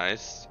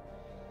colonized.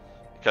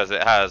 Because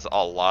it has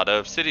a lot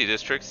of city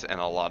districts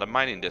and a lot of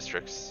mining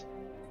districts.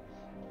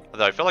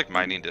 Although I feel like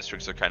mining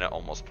districts are kind of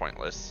almost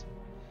pointless.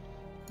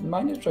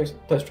 Mining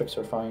districts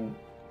are fine.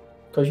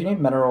 Because you need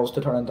minerals to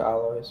turn into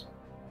alloys.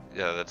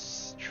 Yeah,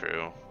 that's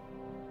true.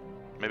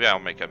 Maybe I'll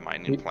make a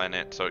mining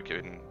planet so it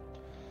can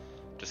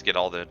just get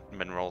all the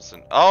minerals.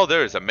 And oh,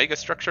 there's a mega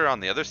structure on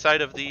the other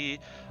side of the...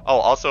 Oh,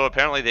 also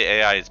apparently the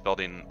AI is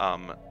building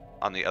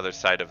on the other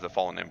side of the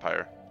Fallen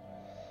Empire.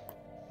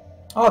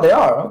 Oh, they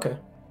are? Okay.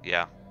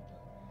 Yeah.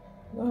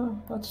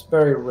 That's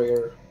very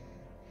rare.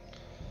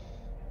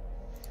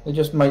 They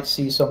just might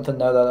see something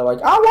now that they're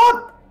like, I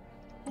want!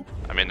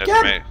 I mean,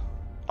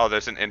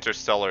 there's an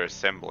interstellar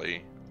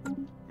assembly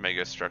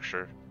mega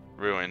structure.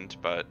 Ruined,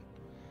 but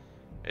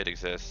it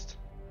exists.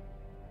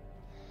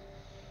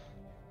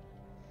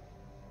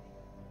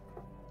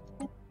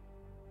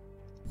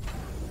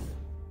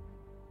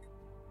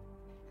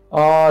 Do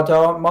I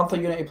want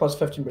monthly Unity plus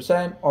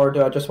 15%, or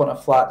do I just want a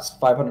flat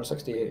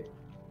 568?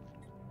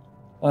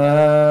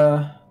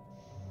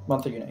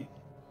 Monthly Unity.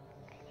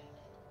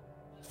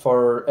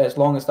 For as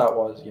long as that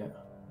was, yeah.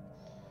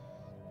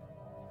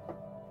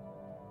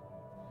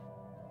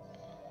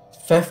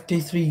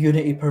 53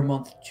 Unity per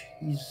month,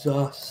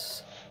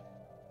 Jesus.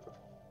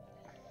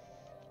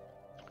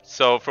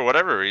 So for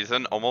whatever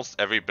reason, almost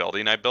every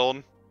building I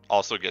build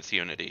also gets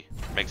Unity.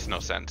 Makes no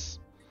sense.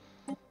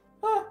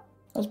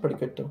 That's pretty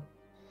good though.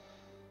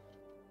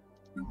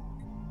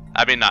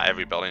 I mean, not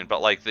every building,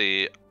 but like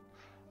the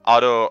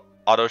Auto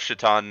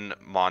Shitan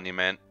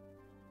Monument,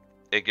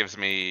 it gives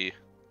me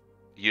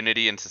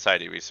Unity and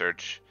Society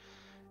Research,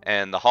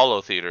 and the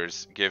Hollow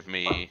Theaters give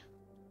me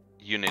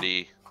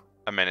Unity,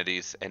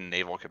 amenities, and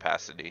naval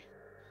capacity.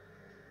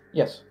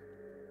 Yes.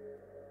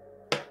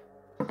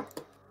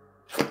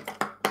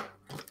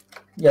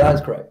 Yeah,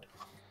 that's correct.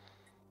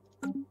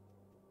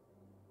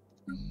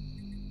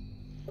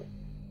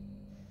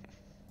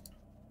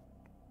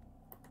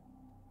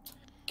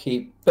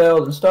 Keep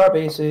building star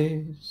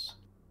bases.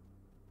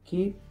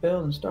 Keep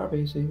building star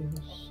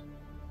bases.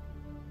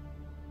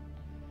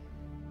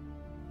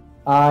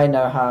 I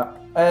know how.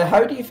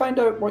 How do you find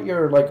out what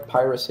your like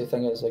piracy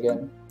thing is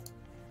again?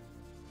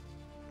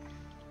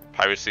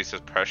 Piracy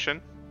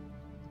suppression?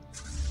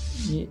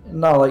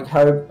 No, like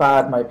how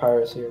bad my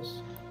piracy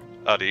is.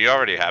 Oh, do you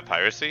already have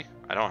piracy?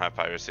 I don't have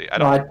piracy. I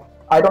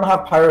don't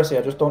have piracy.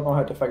 I just don't know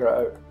how to figure it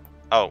out.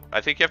 Oh,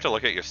 I think you have to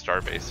look at your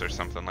starbase or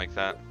something like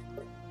that.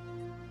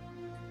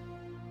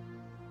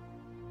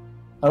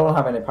 I don't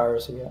have any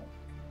piracy yet.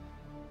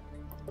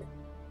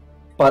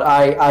 But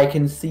I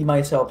can see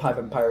myself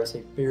having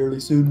piracy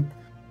fairly soon.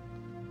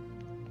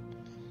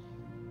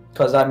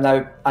 Because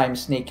I'm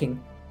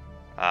snaking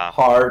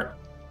hard.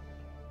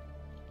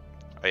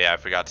 Oh yeah, I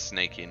forgot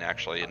snaking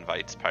actually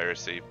invites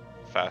piracy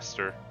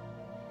faster.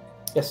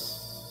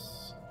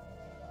 Yes.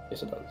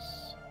 Yes, it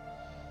does.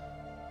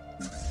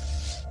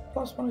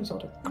 Plus one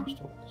exotic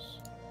crystals.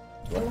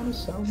 Do I want to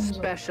sell them?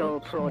 Special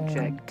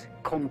project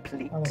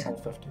complete. I want all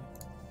 50.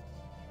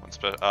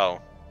 Oh.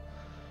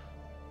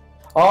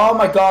 Oh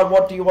my god,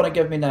 what do you want to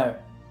give me now?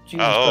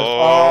 Jesus Christ.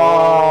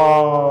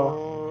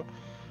 Oh.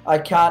 I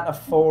can't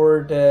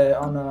afford it.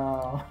 Oh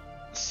no.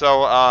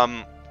 So,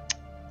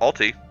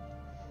 Ulti.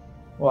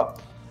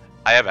 What?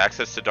 I have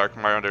access to Dark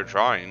Matter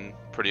Drawing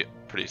pretty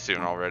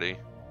soon already.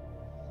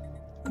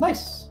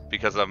 Nice.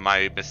 Because of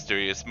my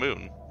mysterious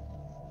moon.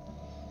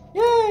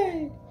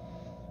 Yay!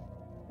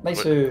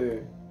 Nice.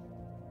 Wait,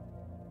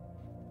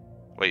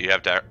 you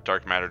have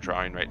Dark Matter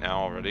Drawing right now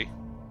already?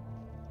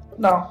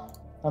 No,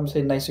 I'm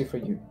saying nicer for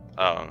you.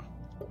 Oh.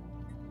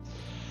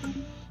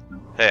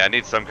 Hey, I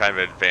need some kind of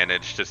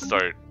advantage to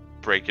start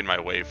breaking my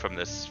way from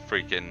this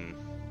freaking...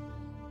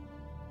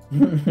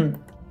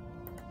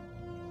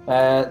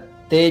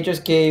 They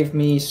just gave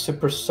me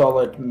super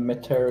solid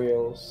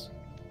materials.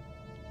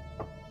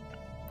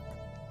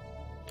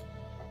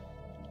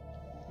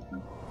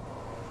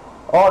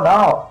 Oh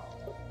no!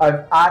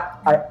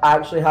 I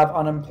actually have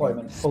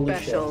unemployment. Holy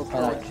shit.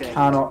 And I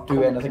cannot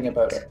do anything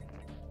about it.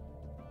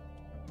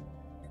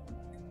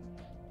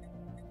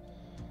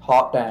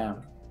 Hot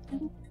damn.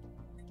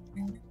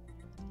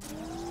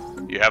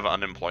 You have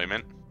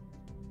unemployment?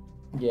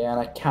 Yeah, and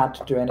I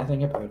can't do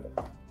anything about it.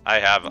 I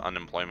have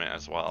unemployment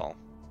as well,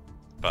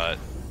 but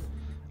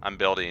I'm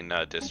building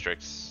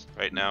districts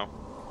right now.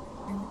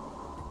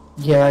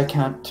 Yeah, I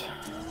can't.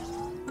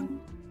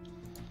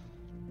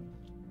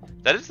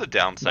 That is the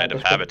downside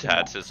of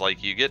habitats, is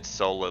like you get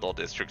so little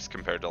districts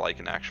compared to like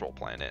an actual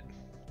planet.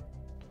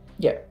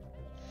 Yeah,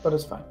 but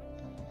it's fine.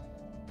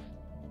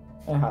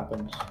 It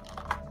happens.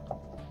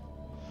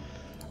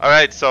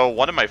 Alright, so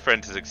one of my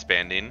friends is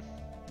expanding.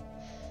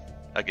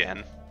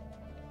 Again.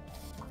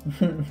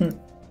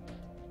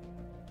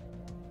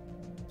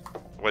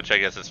 Which I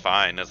guess is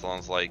fine, as long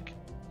as, like,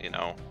 you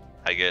know,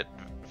 I get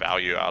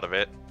value out of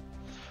it.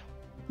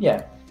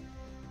 Yeah.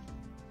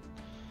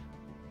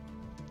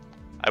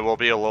 I will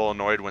be a little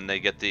annoyed when they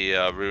get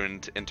the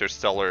ruined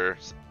interstellar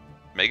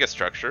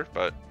megastructure,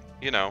 but,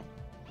 you know,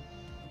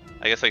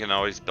 I guess I can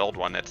always build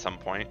one at some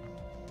point.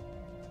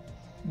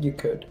 You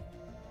could.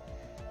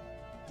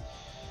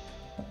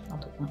 I'll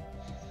take that.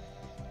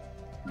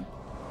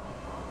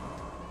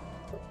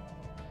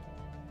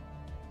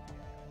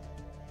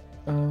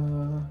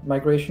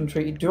 Migration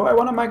treaty. Do I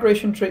want a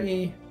migration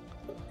treaty?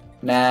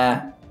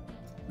 Nah.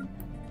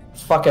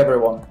 Fuck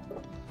everyone.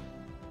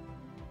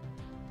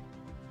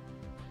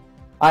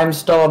 I'm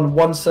still on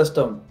one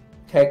system,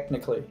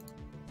 technically.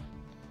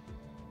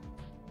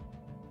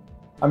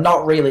 I'm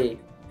not really,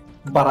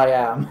 but I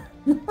am.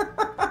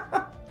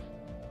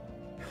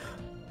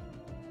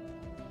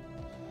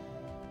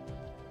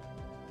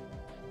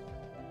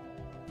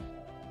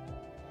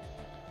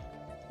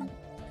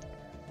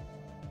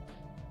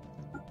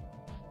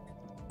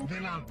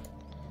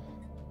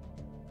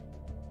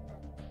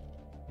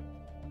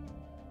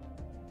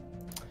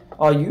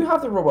 Oh, you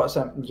have the robot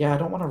assembly. Yeah, I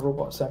don't want a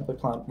robot assembly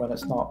plant when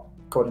it's not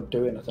going to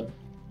do anything.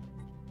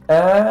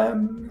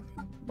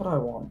 What do I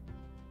want?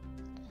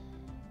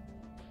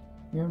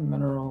 Your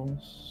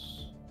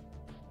minerals.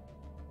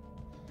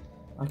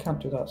 I can't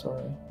do that,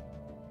 sorry.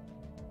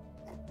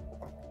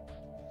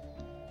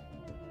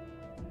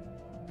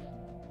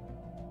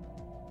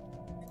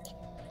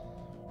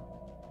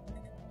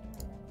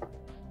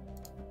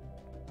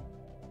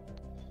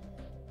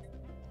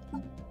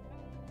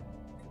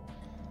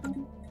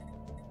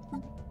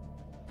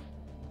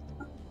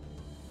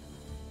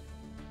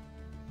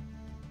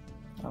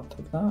 I'll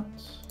take that.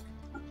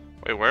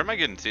 Wait, where am I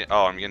getting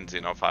oh, I'm getting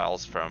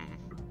Xenophiles from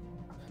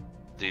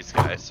these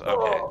guys.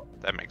 Okay,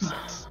 that makes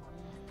sense.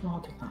 No,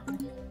 I'll take that.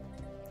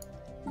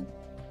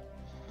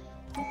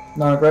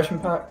 Non-aggression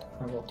pact,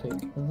 I will take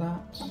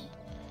that.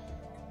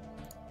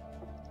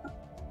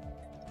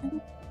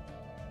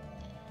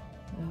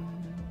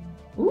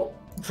 Ooh,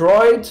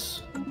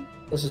 droids!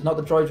 This is not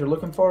the droids you're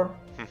looking for.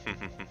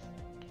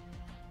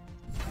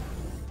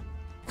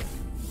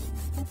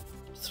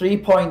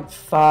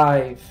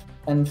 3.5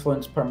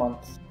 influence per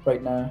month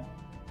right now.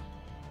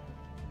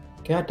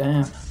 God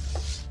damn.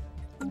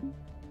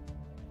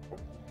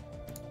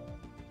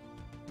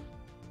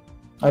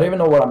 I don't even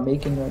know what I'm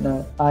making right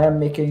now. I am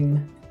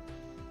making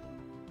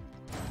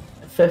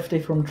 50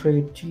 from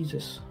trade.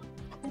 Jesus.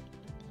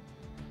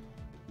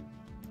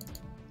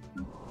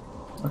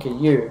 Okay,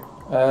 you.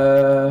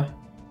 Go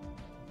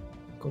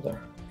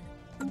there.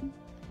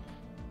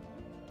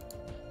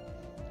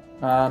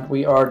 And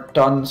we are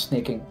done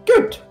snaking.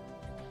 Good!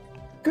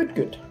 Good,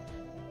 good.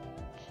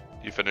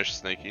 You finished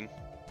snaking?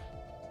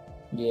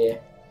 Yeah.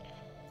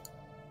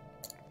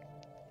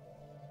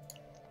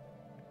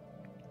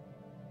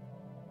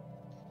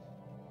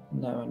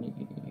 Now I need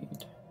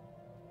that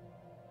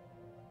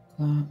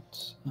and...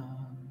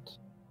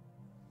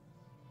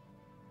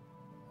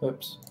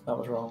 Oops, that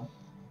was wrong.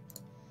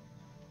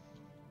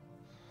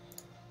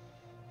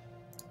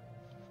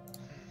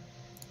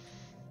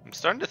 I'm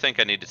starting to think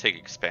I need to take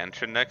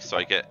expansion next so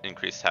I get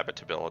increased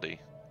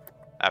habitability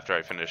after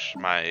I finish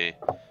my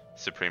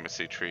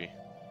supremacy tree.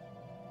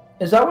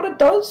 Is that what it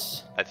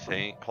does? I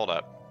think. Hold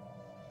up.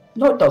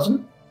 No, it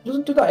doesn't. It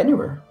doesn't do that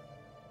anywhere.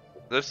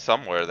 There's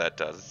somewhere that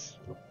does.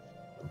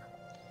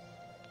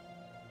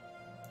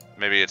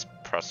 Maybe it's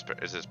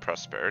is this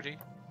prosperity?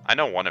 I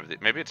know one of the.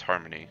 Maybe it's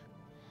harmony.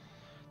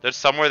 There's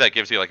somewhere that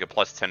gives you like a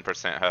plus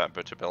 10%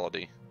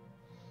 habitability.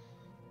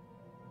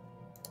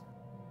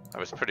 I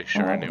was pretty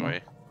sure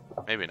anyway.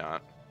 Maybe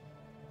not.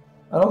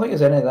 I don't think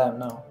it's any of them,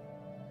 no.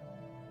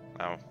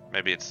 No,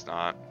 maybe it's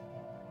not.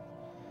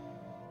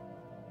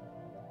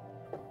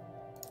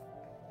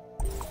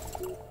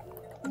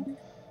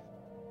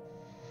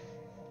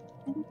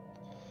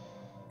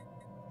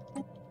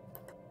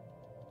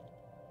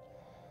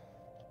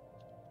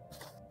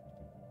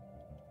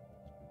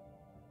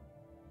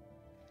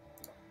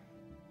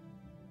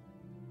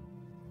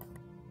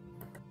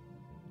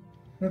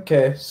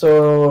 Okay,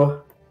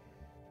 so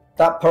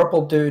that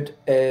purple dude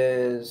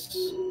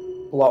is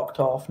blocked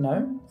off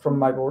now from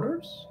my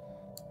borders.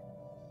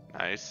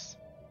 Nice.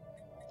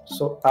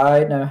 So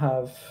I now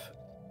have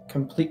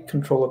complete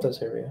control of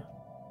this area.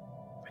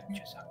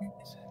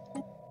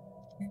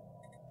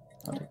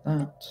 I'll take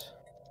that.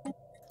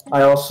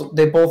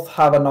 They both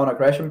have a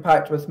non-aggression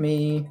pact with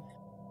me.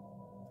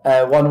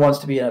 One wants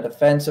to be in a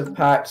defensive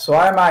pact, so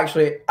I'm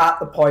actually at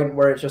the point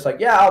where it's just like,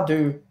 yeah, I'll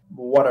do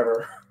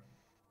whatever.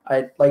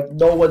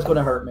 No one's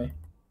gonna hurt me.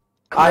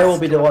 I will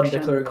be the one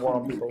declaring war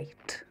on people.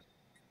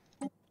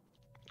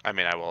 I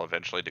mean, I will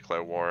eventually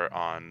declare war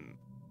on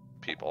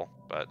people,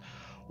 but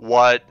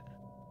what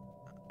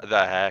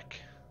the heck?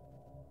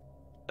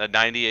 A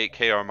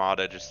 98k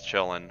armada just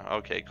chilling.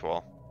 Okay,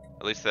 cool.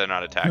 At least they're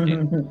not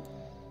attacking.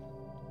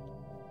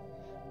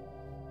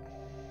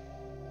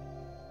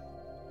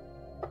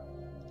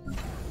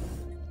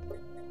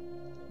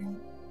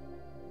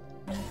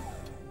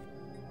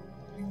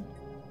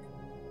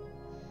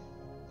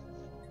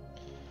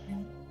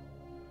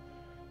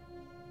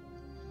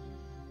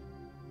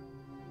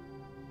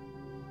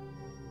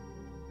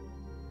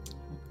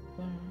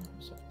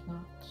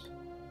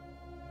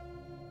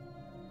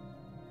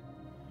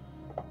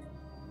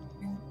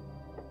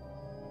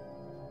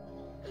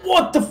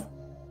 What the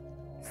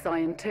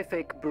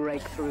Scientific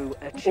breakthrough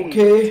achieved.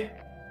 Okay.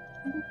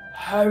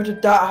 How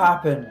did that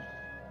happen?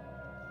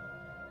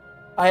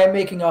 I am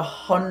making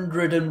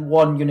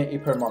 101 unity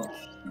per month.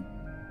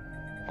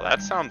 Well,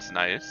 that sounds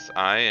nice.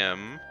 I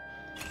am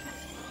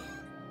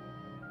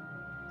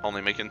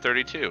only making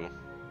 32.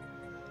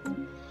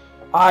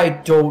 I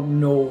don't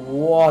know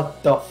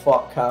what the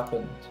fuck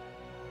happened.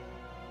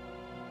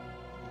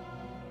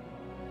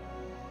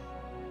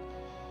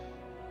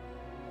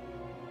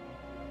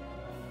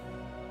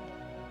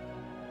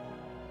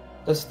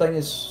 This thing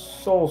is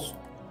so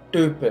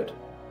stupid.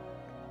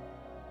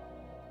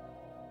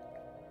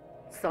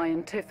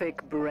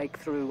 Scientific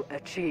breakthrough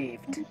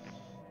achieved.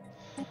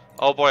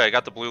 Oh boy, I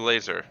got the blue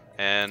laser,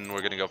 and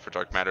we're gonna go for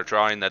dark matter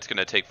drawing. That's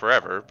gonna take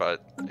forever,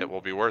 but it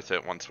will be worth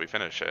it once we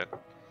finish it.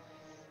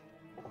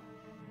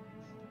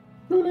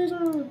 Blue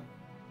laser!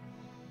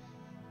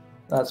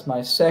 That's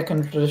my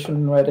second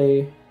tradition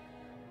ready.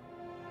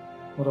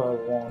 What do I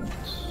want?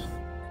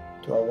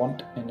 Do I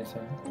want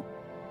anything?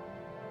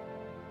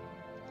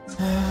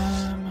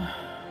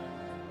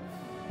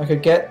 I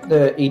could get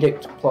the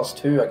Edict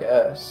 +2, I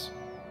guess.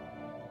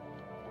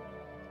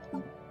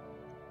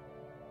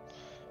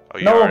 Oh,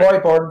 you No, are...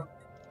 Voidborn.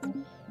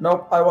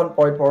 Nope, I want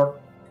Voidborn.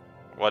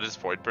 What does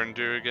Voidburn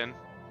do again?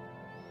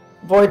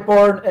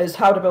 Voidborn is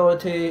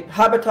habitability.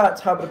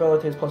 Habitat's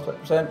habitability is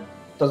 +20%.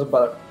 Doesn't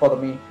bother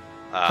me.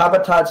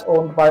 Habitats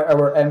owned by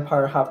our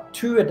empire have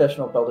 2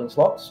 additional building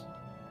slots.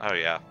 Oh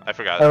yeah, I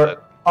forgot that.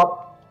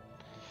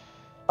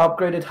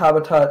 Upgraded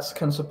habitats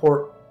can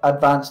support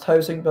advanced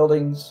housing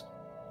buildings.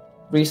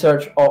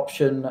 Research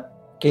option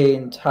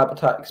gained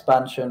habitat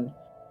expansion.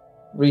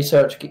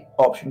 Research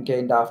option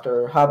gained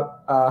after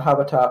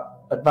habitat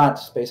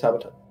advanced space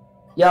habitat.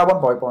 Yeah, I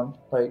want Voidborn.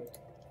 Like,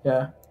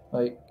 yeah,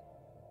 like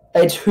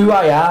it's who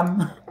I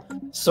am,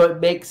 so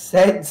it makes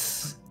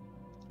sense.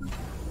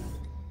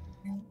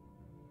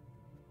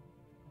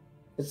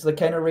 It's the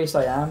kind of race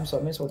I am, so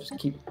I may as well just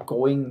keep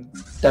going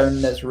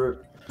down this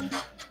route.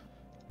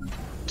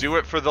 Do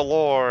it for the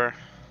lore.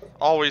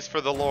 Always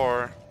for the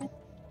lore.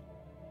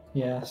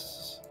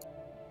 Yes.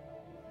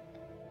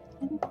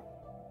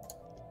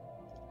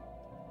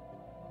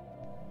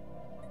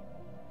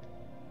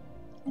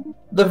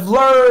 The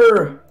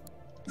Vlur!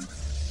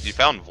 You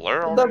found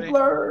Vlur already? The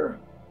Vlur!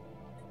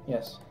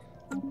 Yes.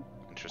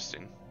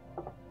 Interesting.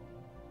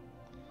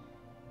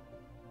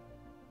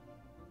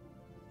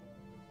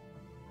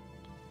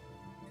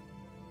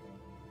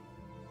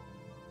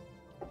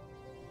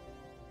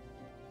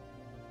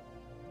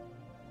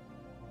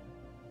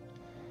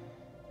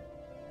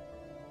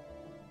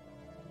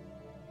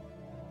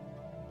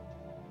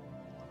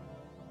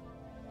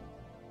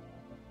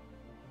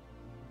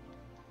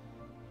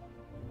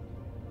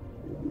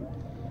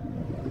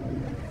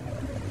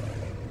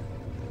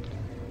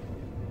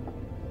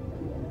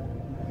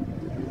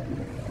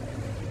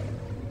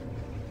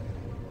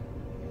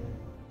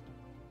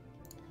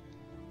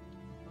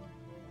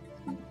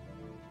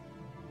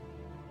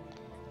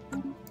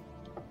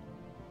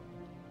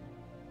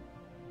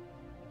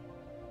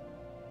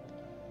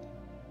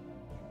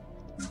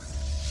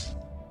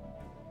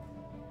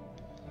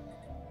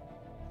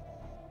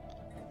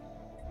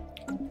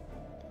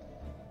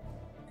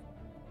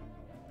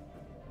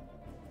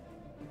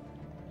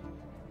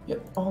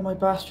 Yep, all my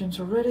bastions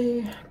are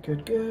ready.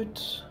 Good, good.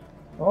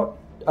 Oh,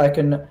 I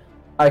can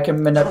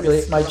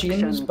manipulate my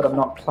genes, but I'm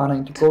not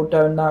planning to go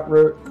down that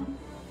route.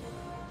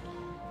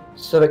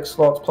 Civic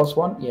slots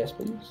 +1, yes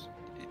please.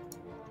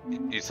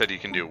 You said you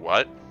can do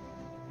what?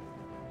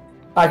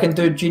 I can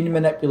do gene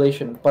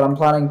manipulation, but I'm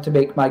planning to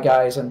make my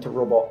guys into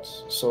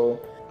robots, so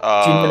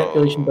gene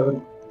manipulation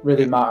doesn't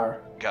really matter.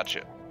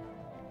 Gotcha.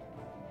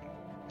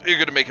 You're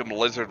gonna make them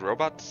lizard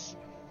robots?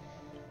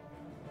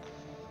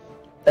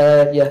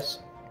 Yes.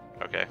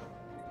 Okay.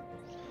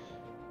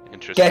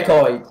 Interesting.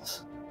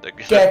 Geckoids.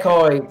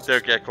 Geckoids. They're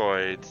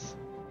geckoids.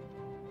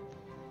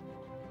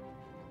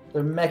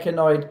 They're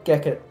mechanoid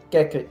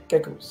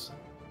geckos.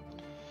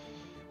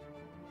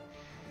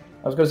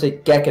 I was going to say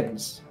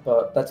geckons,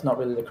 but that's not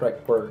really the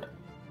correct word.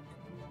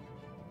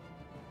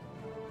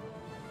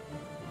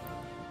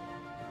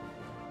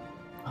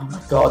 Oh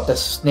my god,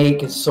 this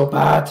snake is so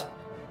bad.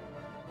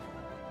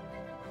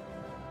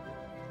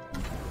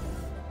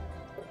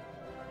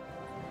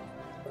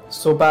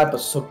 So bad, but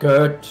so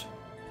good.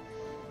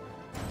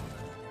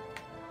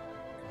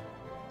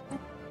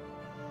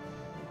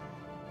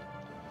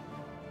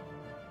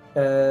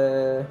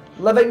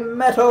 Living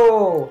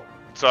metal.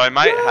 So I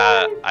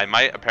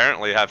might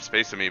apparently have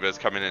space amoebas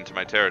coming into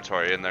my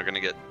territory, and they're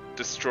gonna get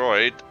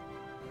destroyed.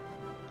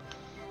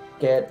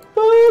 Get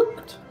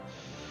booked.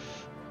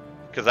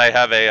 Because I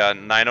have a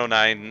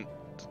 909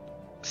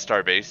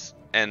 starbase,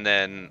 and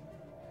then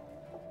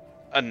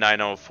a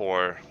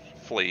 904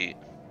 fleet.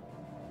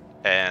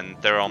 And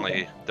they're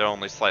only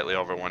slightly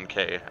over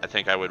 1K. I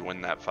think I would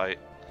win that fight.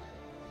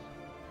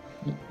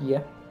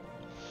 Yeah.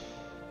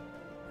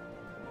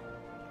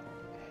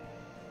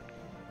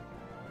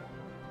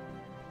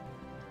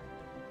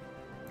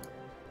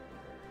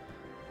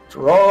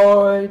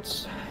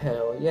 Droids,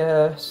 hell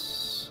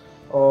yes.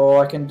 Oh,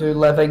 I can do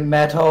living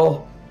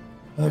metal.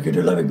 I can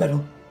do living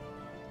metal.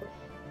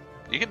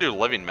 You can do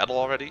living metal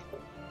already?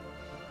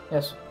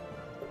 Yes.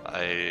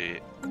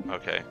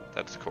 Okay,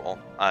 that's cool.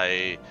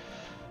 I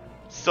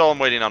still am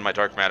waiting on my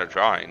dark matter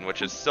drawing,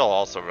 which is still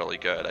also really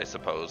good, I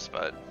suppose,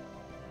 but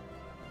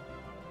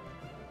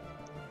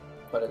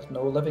it's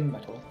no living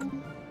metal.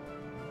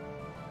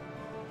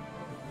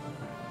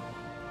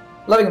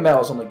 Living metal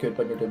is only good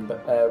when you're doing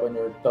when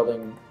you're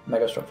building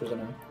mega structures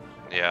anyway.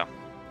 Yeah.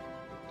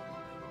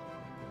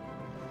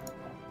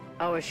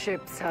 Our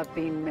ships have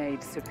been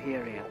made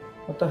superior.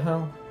 What the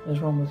hell is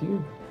wrong with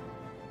you?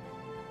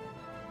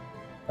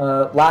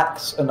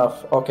 Lacks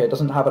enough. Okay,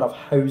 doesn't have enough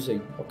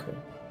housing. Okay.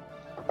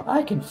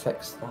 I can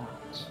fix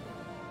that.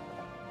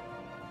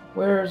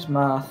 Where's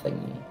my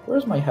thingy?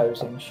 Where's my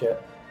housing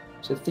shit?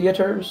 Is it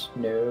theaters?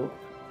 No.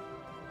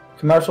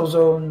 Commercial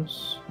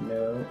zones?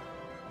 No.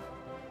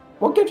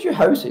 What gives you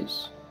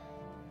houses?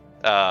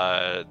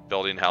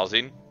 Building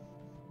housing.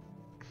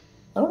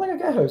 I don't think I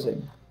get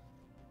housing.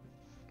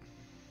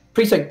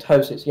 Precinct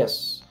houses,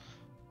 yes.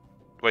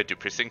 Wait, do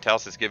precinct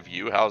houses give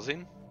you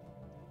housing?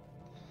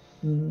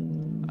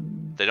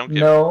 They don't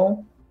give.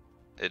 No.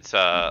 It's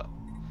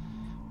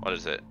what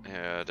is it?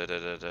 I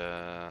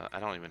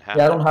don't even have.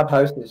 Yeah, I that. don't have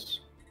houses.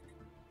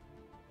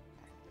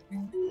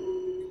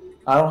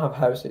 I don't have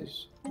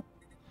houses.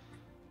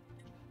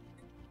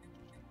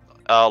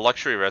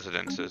 Luxury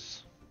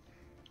residences.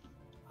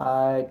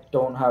 I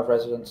don't have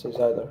residences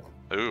either.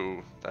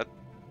 Ooh, that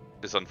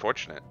is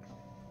unfortunate.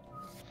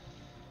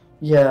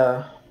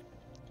 Yeah.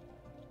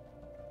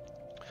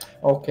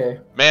 Okay.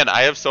 Man,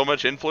 I have so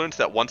much influence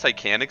that once I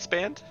can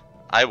expand,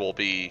 I will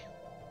be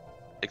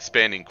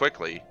expanding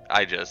quickly.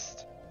 I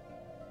just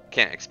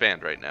can't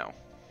expand right now.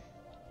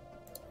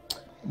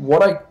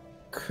 What I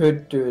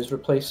could do is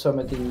replace some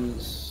of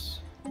these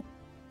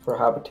for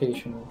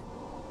habitation.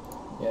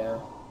 Yeah.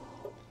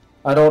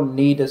 I don't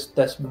need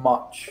this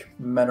much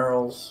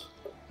minerals.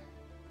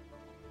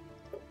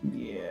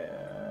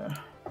 Yeah.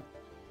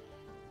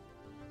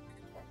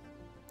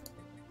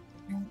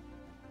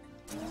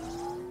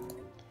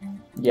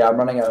 Yeah, I'm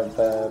running out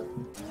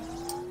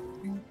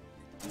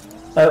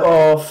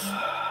of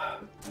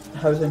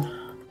housing.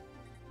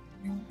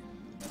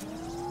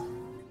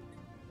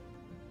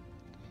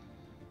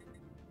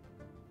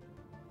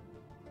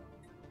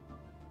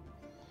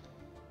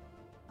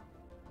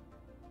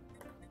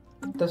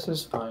 This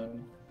is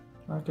fine.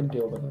 I can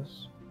deal with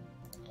this.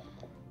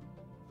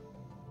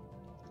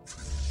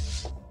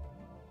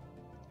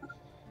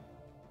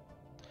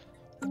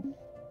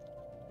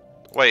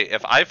 Wait,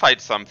 if I fight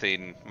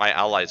something, my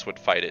allies would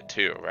fight it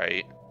too,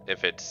 right?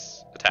 If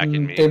it's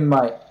attacking me. They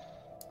might.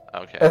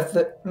 Okay. If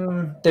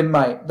they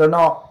might. They're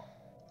not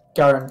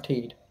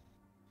guaranteed.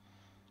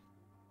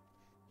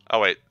 Oh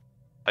wait,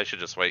 I should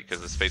just wait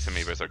because the space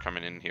amoebas are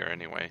coming in here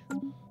anyway.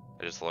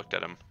 I just looked at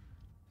them.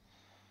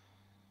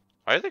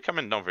 Why are they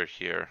coming over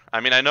here?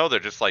 I mean, I know they're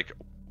just like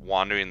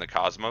wandering the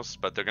cosmos,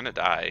 but they're gonna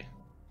die.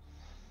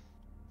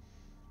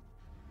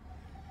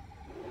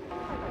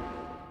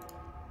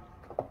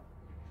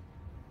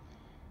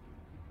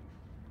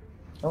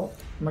 Oh,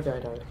 my guy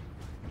died.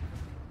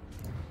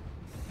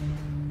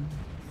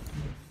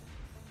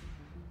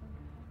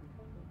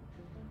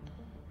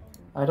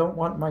 I don't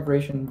want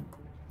migration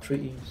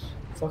treaties.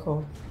 Fuck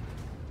off.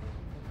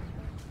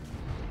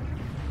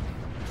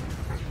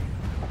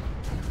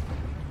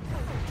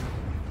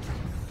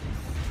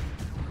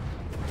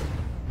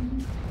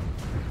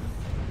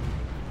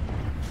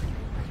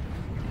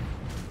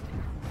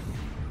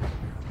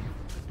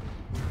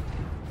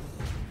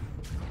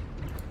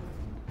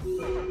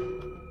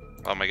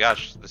 Oh my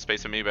gosh, the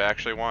space amoeba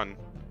actually won.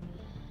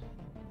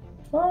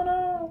 Oh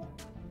no!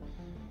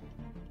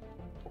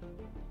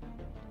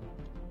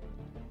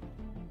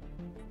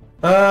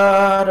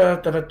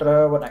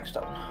 What next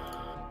up?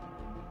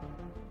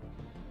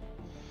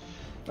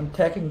 I'm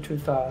taking too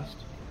fast.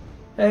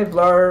 Hey,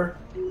 Blur.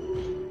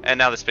 And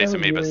now the space How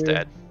are amoeba's you?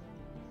 dead.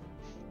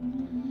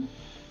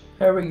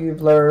 How are you,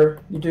 Blur?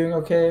 You doing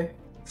okay?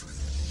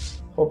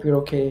 Hope you're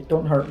okay.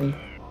 Don't hurt me.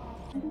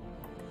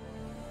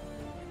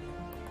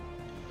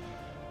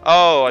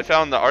 Oh, I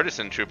found the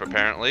artisan troop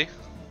apparently.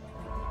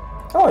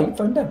 Oh, you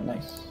found them.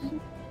 Nice.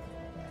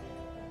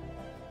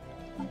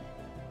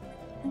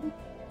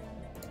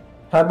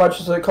 How much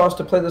does it cost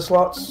to play the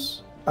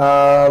slots?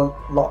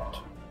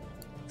 Lot.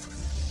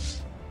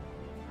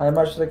 How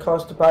much does it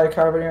cost to buy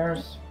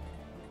carabiniers?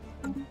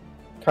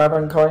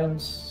 Carbon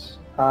coins?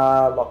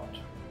 Lot.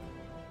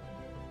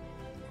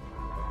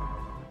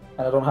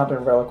 And I don't have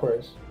any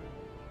reliquaries.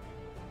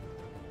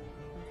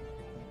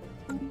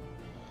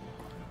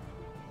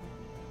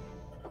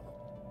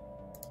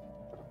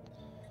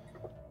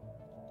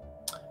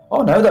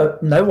 Oh,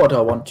 now what do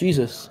I want?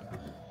 Jesus.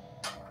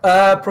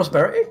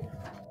 Prosperity?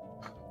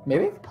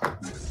 Maybe?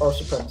 Or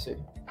supremacy?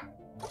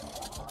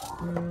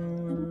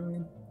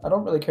 I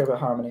don't really care about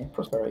harmony.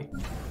 Prosperity.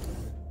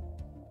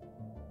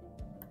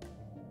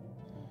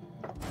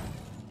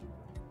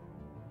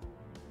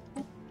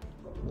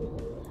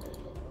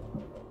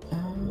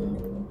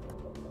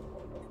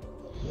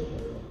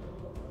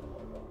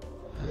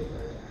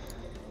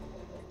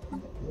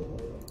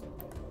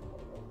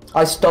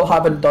 I still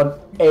haven't done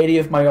any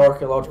of my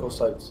archaeological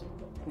sites.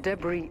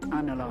 Debris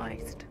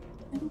analyzed.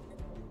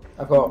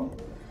 I've got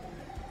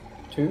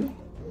 2,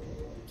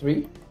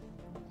 3.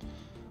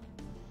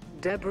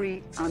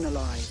 Debris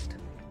analyzed.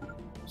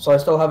 So I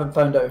still haven't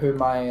found out who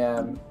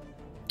my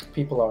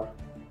people are.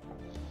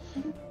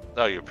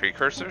 Oh, your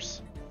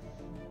precursors?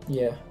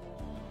 Yeah.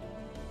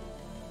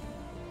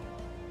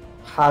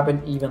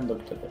 Haven't even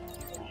looked at it.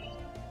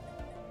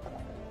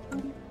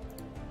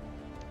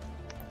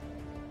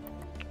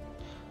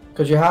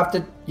 Because you have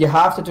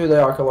to do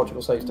the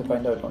archaeological sites to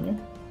find out, don't you?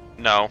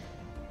 No.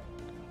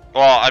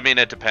 Well, I mean,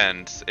 it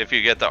depends. If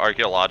you get the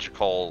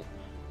archaeological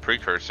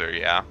precursor,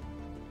 yeah.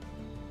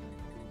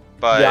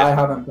 But Yeah, I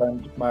haven't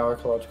found my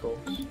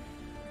archaeologicals.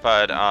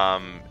 But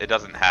it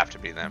doesn't have to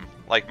be them.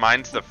 Like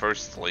mine's the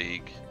first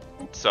league,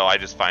 so I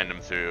just find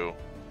them through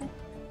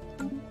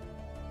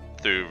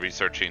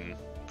researching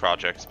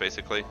projects,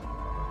 basically.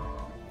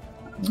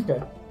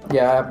 Okay.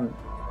 Yeah, I haven't.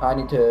 I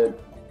need to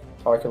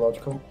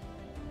archaeological.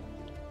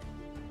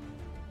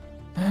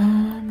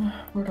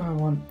 Where do I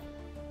want?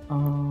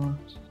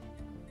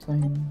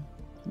 Thing.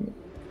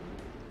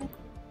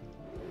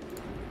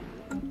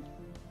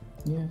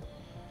 Yeah.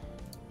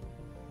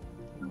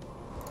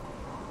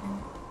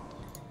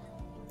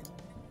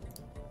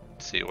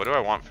 Let's see, what do I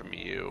want from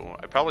you?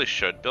 I probably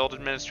should build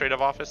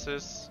administrative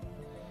offices.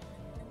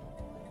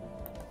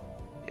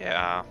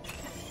 Yeah.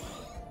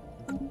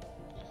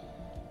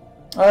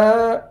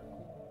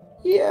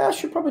 Yeah, I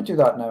should probably do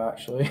that now,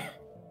 actually.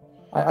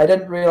 I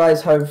didn't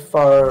realize how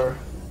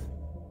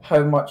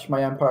much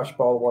my Empire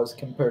Sprawl was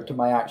compared to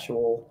my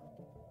actual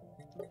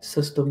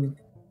system.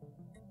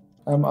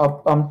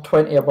 I'm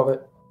 20 above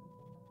it.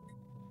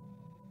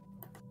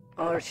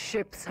 Our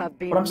ships have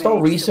been But I'm still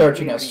made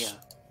researching at a superior.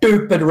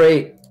 stupid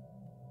rate.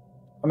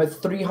 I'm at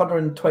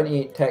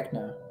 328 tech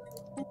now.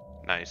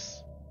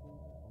 Nice.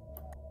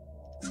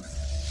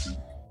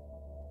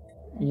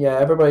 Yeah,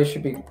 everybody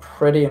should be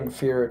pretty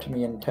inferior to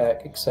me in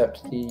tech,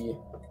 except the...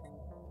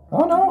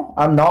 Oh no,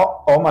 I'm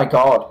not. Oh my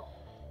god.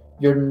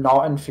 You're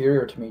not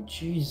inferior to me.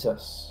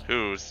 Jesus.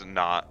 Who's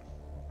not?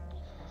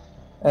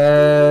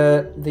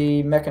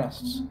 The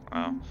mechanists.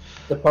 Oh.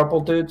 The purple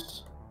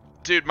dudes.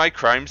 Dude, my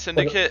crime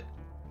syndicate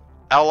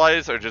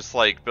allies are just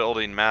like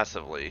building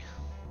massively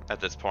at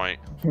this point.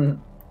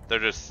 They're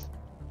just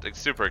like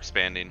super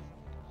expanding.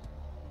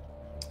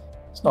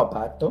 It's not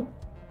bad though.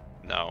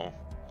 No.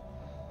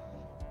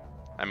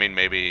 I mean,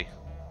 maybe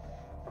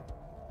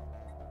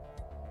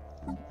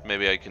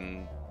I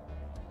can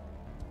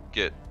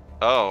get...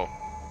 Oh.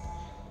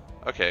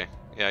 Okay.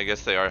 Yeah, I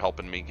guess they are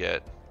helping me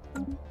get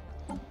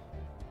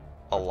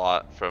a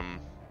lot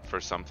for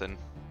something.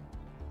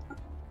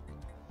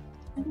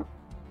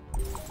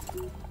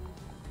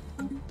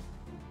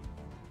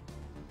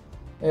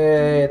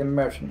 Hey, the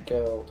Merchant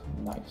Guild.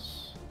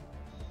 Nice.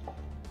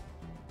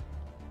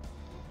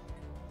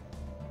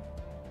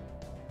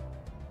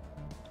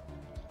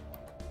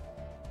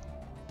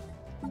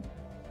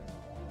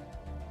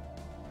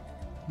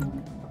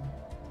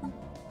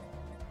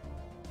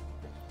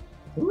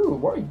 Ooh,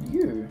 what are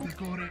you?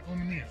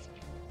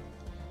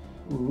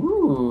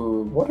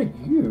 Ooh, what are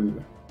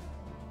you?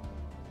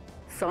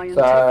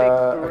 Scientific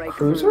A breakthrough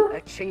cruiser?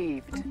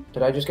 achieved.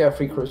 Did I just get a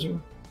free cruiser?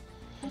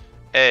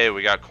 Hey,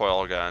 we got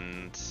coil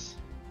guns.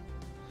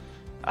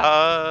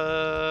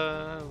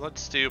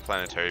 Let's do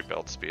planetary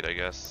build speed, I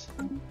guess.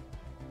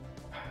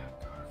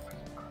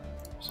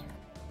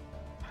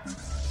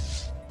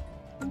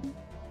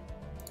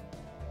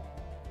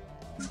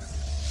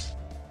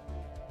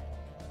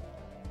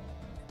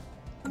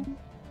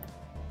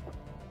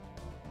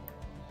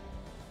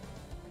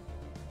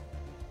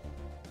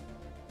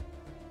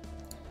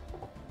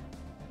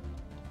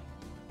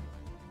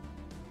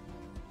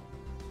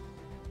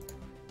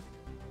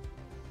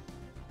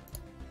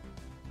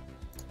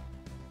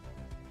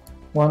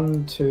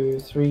 One, two,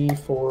 three,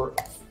 four,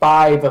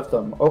 5 of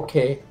them.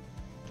 Okay.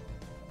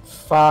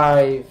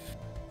 5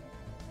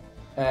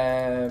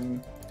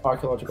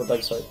 archaeological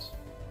dig sites.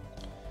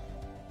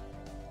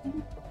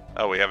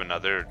 Oh, we have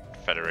another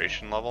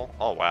Federation level?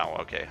 Oh wow,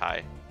 okay,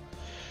 hi.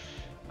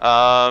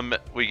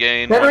 We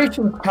gain...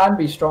 Federations can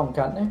be strong,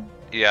 can't they?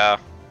 Yeah.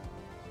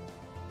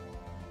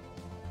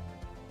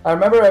 I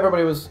remember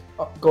everybody was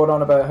going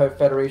on about how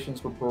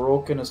Federations were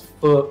broken as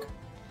fuck.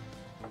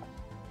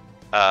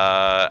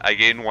 I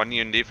gain 1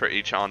 unity for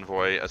each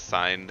envoy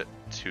assigned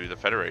to the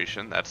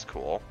Federation. That's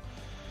cool.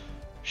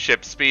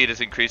 Ship speed is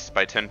increased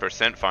by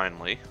 10%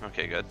 finally.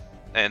 Okay, good.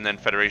 And then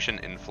Federation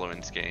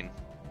influence gain.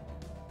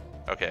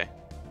 Okay.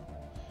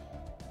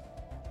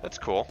 That's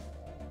cool.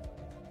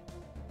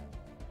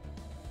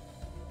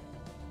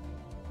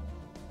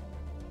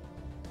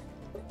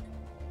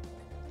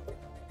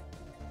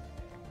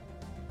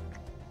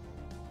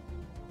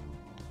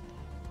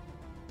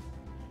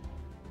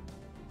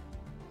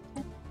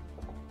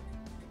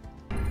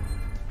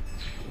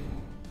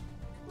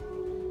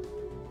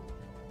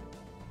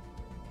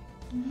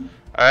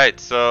 Alright,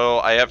 so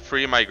I have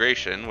free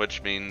migration,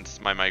 which means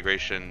my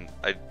migration...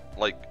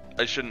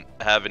 I shouldn't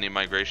have any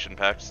migration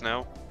packs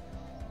now.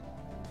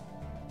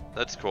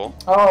 That's cool.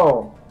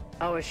 Oh,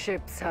 Our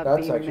ships have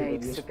That's been actually made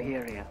really useful.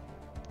 superior.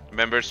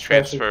 Members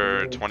Especially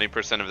transfer for-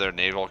 20% of their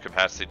naval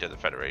capacity to the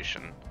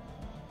Federation.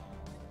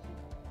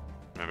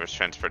 Members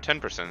transfer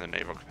 10% of their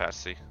naval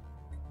capacity.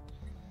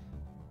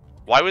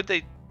 Why would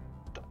they...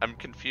 I'm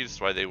confused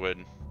why they would...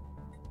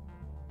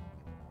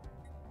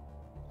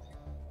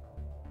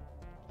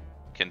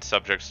 Can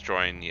subjects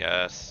join?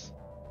 Yes.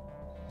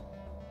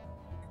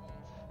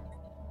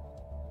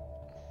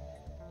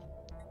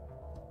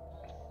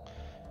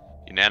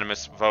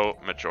 Unanimous vote,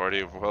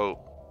 majority vote.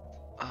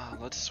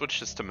 Let's switch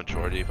this to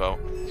majority vote.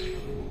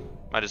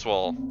 Might as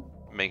well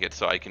make it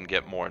so I can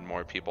get more and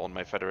more people in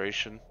my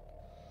Federation.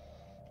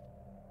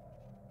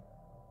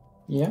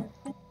 yeah.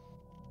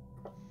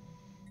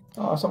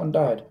 Oh, someone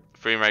died.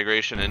 Free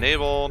migration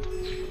enabled.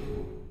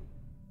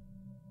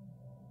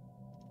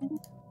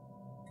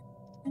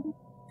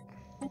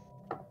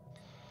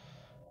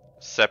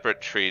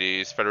 Separate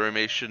treaties.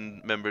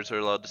 Federation members are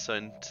allowed to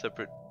sign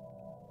separate.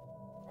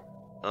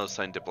 Oh,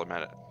 sign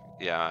diplomatic.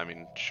 Yeah, I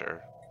mean,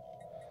 sure.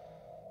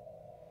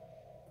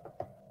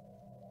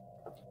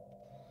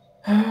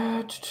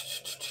 I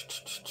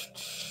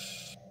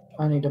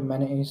need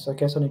amenities. I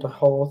guess I need a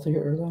hall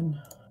theater then.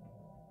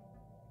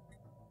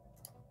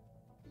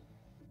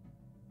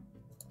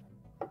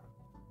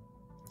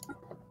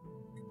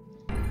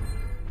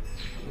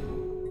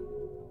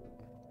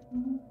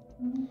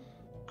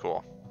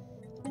 Cool.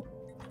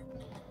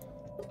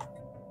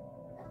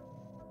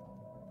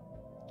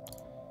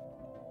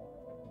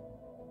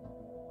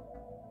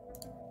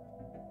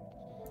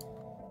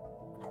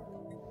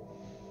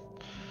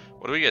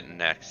 What do we get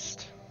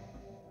next?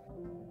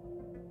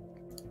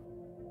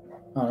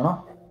 I don't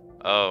know.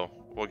 Oh,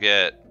 we'll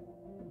get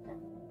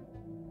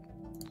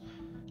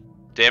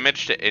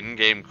damage to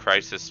in-game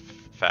crisis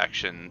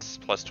factions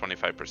plus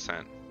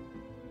 25%.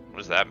 What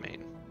does that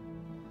mean?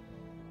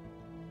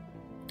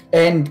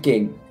 End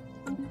game.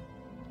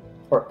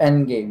 Or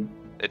end game.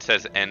 It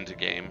says end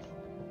game.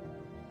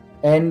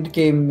 End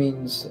game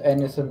means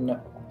anything.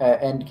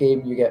 End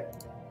game, you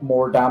get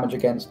more damage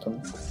against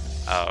them.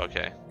 Oh,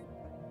 okay.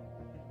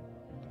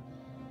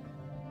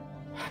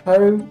 How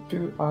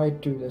do I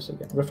do this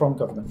again? Reform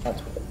government.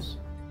 That's what it is.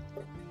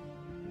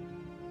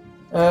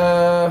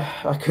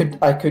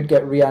 I could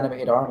get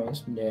reanimated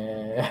armies.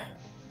 Nah.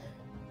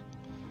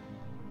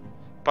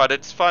 But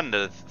it's fun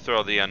to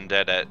throw the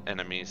undead at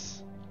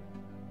enemies.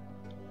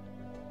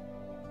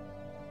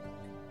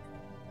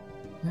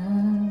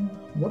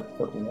 What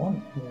do I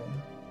want here?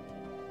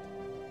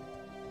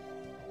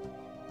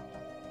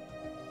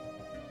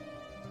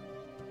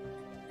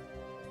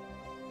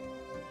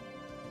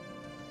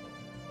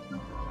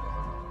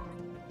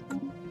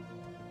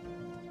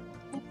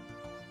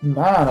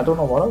 Man, I don't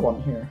know what I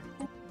want here.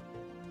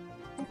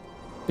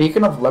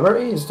 Beacon of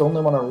Liberty is the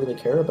only one I really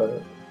care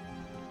about.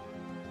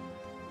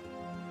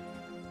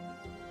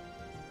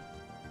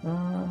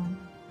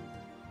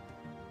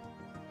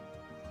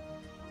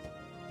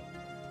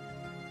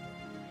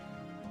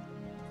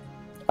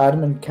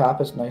 Admin cap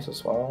is nice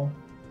as well.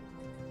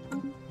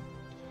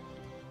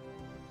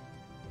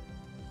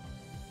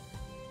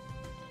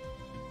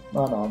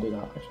 No, I'll do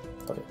that actually.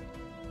 Okay.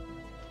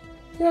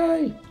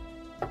 Yay!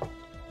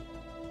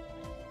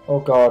 Oh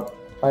god,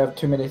 I have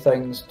too many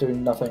things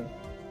doing nothing.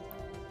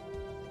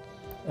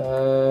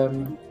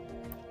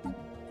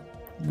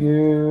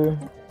 You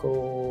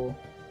go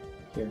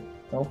here.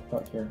 Nope,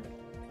 not here.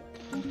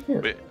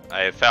 Here.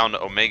 I have found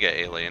Omega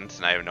aliens,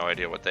 and I have no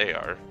idea what they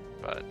are,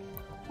 but...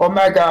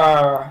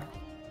 Omega!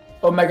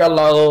 Omega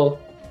lol.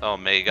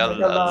 Omega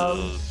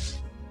lol.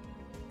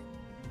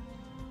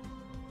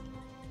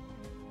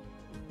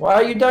 Why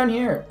are you down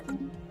here?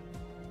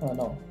 Oh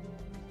no.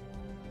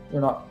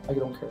 You're not. I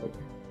don't care about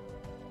you.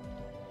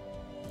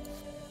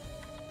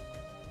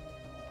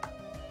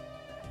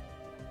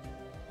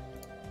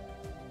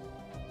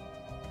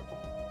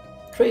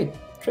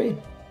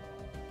 Trade.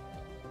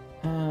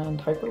 And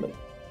hyperlink.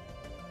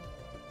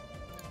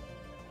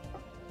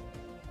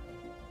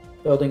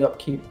 Building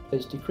upkeep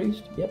is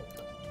decreased, yep.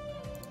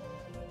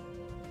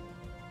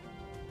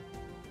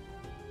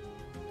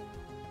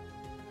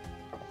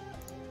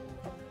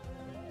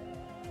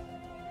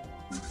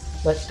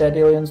 Let dead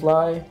aliens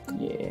lie,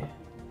 yeah.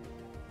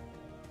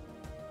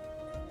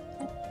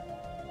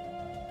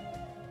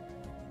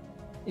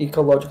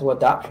 Ecological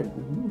adaptation.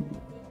 Ooh.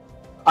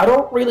 I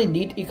don't really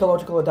need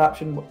ecological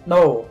adaptation.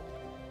 No,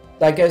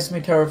 that gives me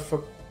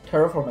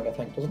terraforming, I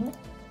think, doesn't it?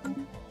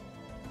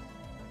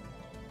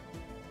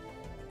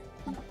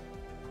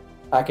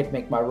 I could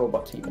make my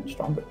robots even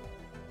stronger.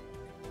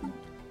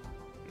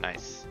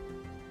 Nice.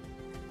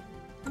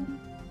 I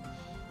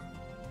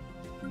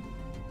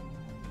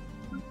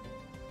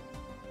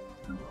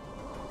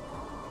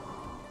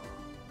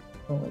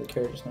don't really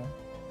care just now.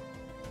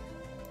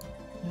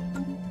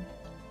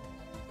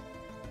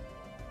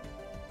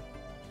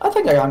 I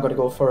think I am going to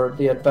go for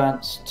the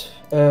advanced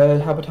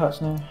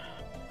habitats now.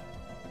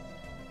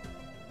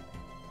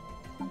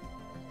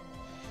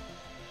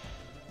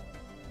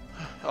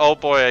 Oh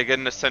boy, I get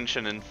an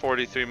ascension in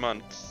 43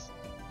 months.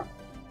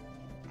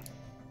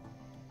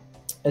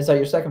 Is that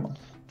your second one?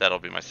 That'll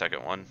be my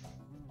second one.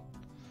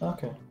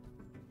 Okay.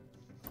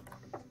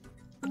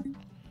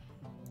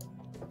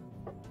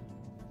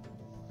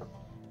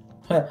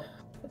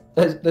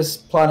 This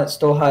planet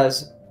still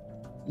has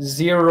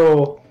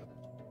 0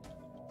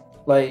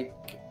 like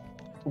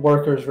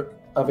workers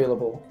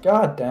available.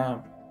 God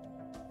damn.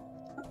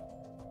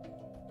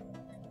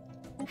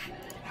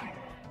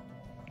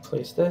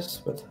 Place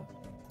this with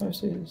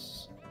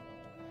houses.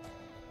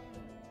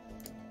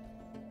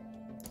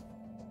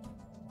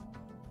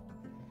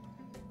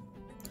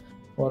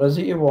 What is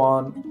it you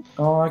want?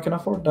 Oh, I can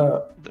afford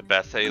that. The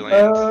Beth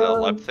aliens, the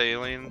Lepth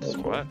aliens,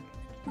 okay. What?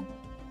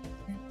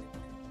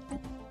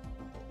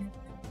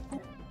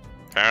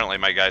 Apparently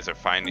my guys are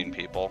finding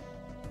people.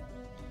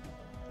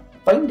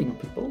 Finding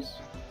peoples?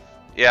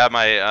 Yeah,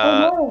 my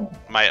no.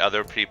 my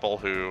other people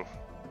who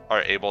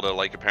are able to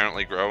like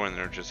apparently grow, and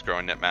they're just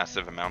growing at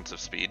massive amounts of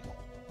speed.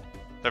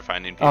 They're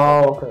finding people.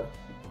 Oh, okay.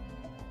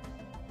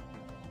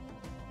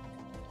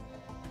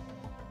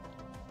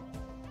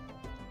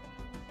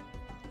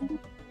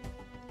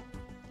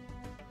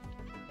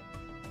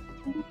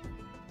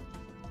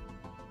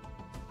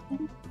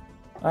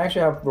 I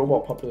actually have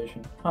robot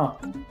population. Huh.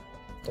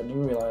 Didn't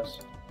even realize.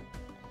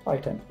 High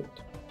template.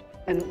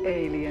 An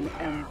alien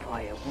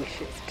empire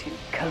wishes to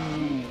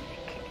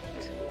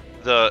communicate.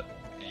 The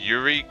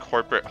Yuri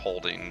corporate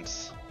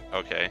holdings.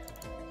 Okay.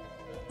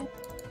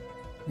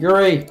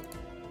 Yuri!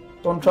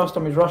 Don't trust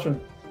him, he's Russian.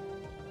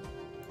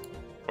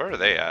 Where are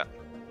they at?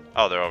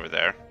 Oh, they're over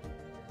there.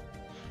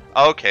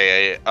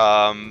 Okay,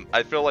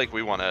 I feel like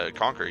we want to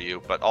conquer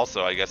you, but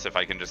also I guess if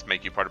I can just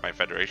make you part of my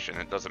federation,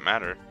 it doesn't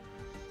matter.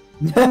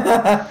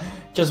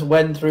 Just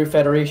win through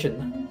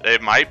Federation.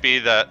 It might be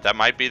that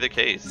might be the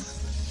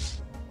case.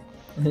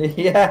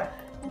 Yeah.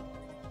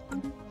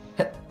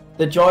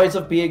 The joys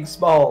of being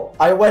small.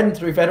 I win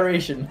through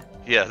Federation.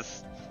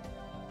 Yes.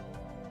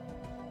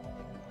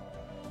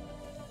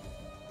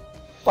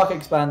 Fuck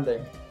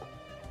expanding.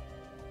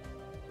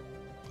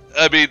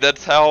 I mean,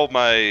 that's how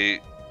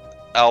my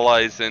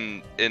allies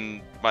in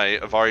my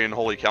Avarian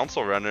Holy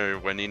Council run are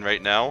winning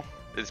right now.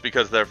 It's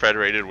because they're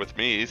federated with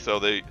me, so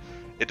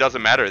it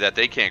doesn't matter that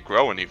they can't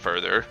grow any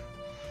further.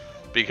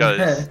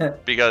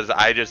 Because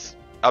I just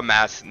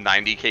amass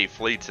 90k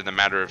fleets in a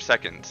matter of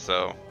seconds,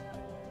 so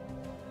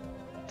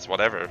it's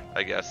whatever,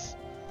 I guess.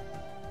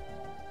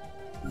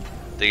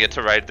 They get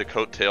to ride the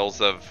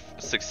coattails of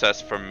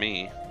success from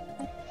me.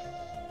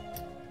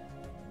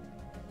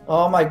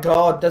 Oh my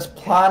god, this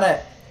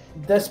planet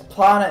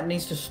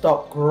needs to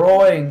stop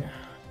growing.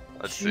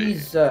 Let's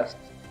Jesus.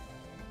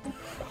 see.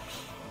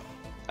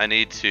 I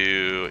need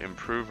to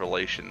improve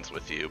relations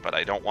with you, but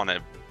I don't want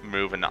to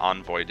move an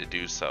envoy to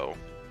do so.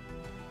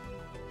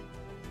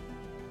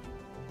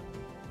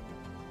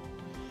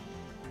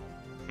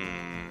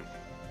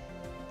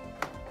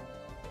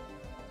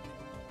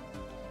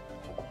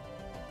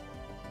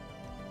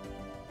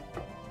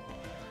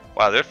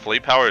 Wow, their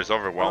fleet power is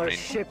overwhelming. Our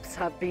ships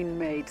have been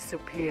made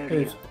superior.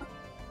 Who's?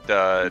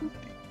 The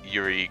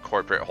Yuri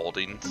corporate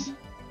holdings.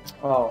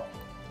 Oh.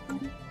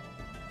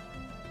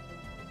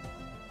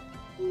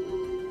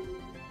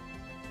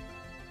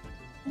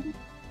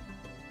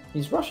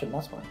 He's Russian,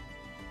 that's why.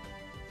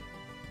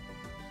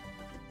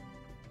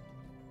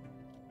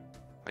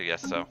 I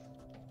guess so.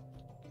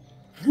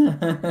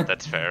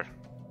 That's fair.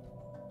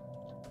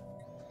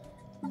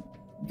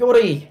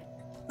 Yuri!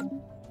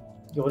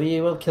 Yuri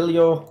will kill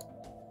you.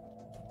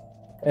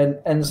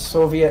 And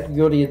Soviet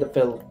Yuri the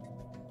Phil.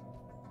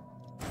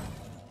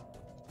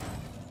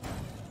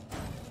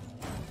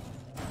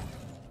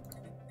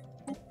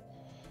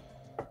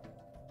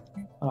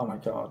 Oh my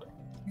god.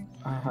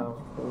 I have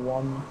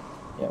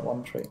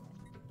one trait.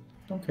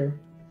 Okay.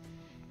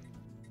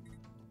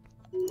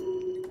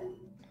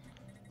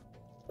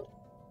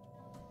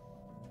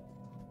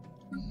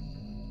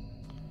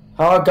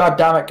 Oh god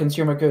damn it,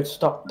 consumer goods,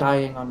 stop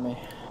dying on me.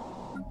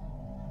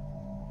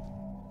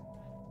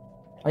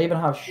 I even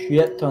have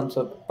shit tons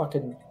of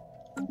fucking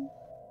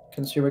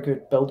consumer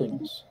good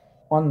buildings.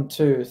 1,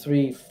 2,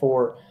 3,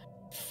 4,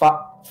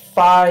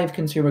 5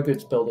 consumer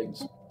goods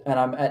buildings. And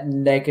I'm at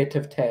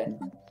 -10.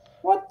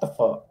 What the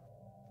fuck?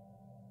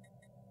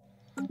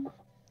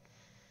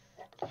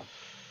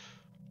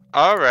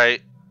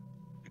 Alright,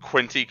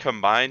 Quinty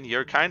combined,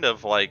 you're kind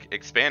of like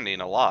expanding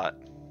a lot.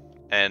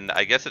 And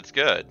I guess it's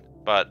good,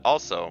 but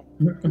also,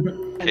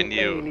 can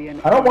you...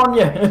 I don't want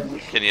you!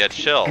 Can you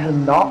chill? Can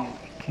you not?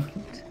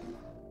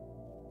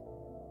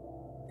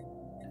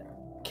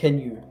 Can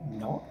you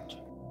not?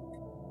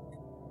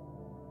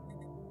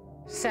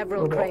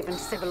 Several craven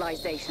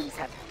civilizations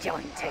have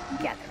joined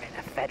together in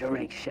a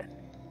federation.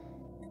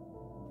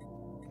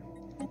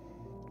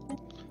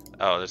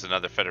 Oh, there's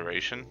another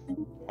federation?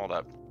 Hold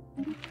up.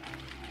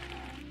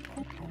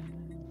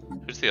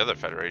 Who's the other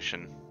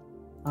federation?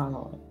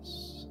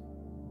 Allies.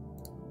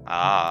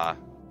 Ah.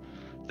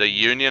 The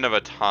Union of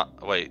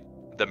wait.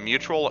 The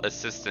Mutual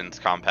Assistance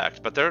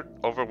Compact, but they're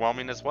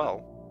overwhelming as well.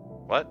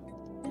 What?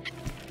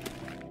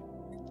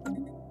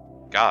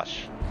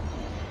 Gosh.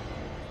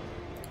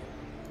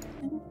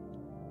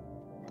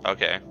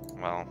 Okay,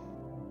 well,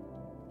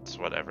 it's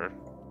whatever.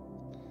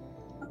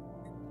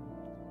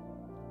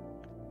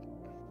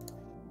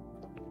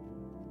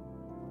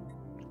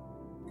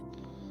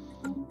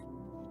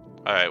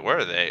 Alright, where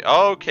are they?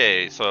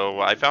 Okay, so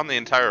I found the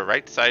entire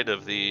right side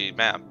of the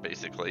map,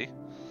 basically.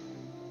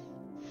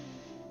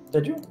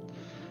 Did you?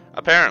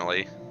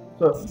 Apparently.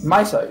 So,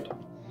 my side?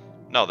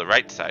 No, the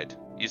right side.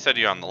 You said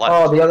you're on the left.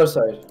 Oh, the other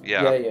side.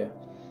 Yeah. Yeah.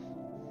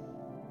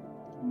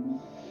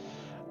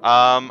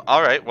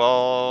 Alright,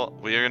 well,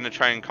 we're gonna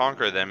try and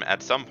conquer them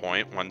at some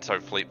point once our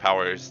fleet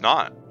power is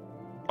not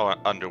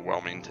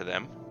underwhelming to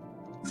them.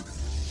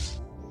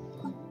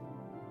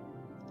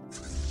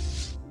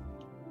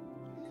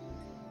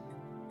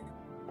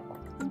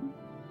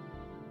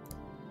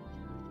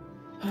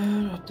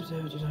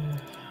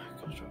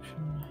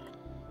 Construction.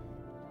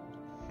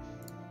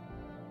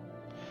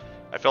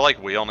 I feel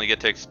like we only get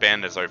to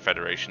expand as our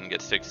federation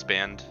gets to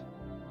expand.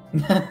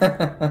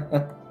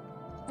 I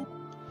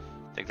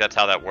think that's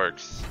how that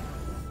works.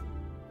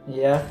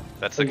 Yeah.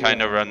 That's the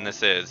kind of run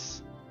this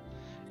is.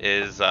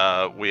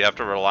 We have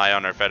to rely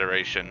on our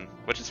Federation,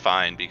 which is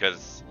fine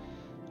because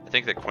I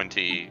think that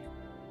Quinty.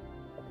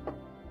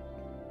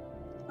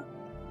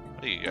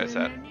 What are you guys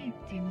at?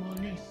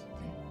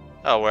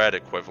 Oh, we're at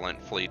equivalent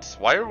fleets.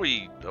 Why are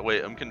we...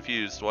 Wait, I'm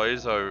confused. Why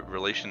is our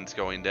relations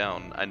going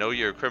down? I know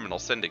you're a criminal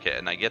syndicate,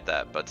 and I get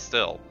that, but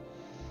still.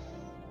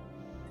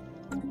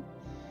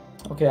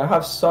 Okay, I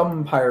have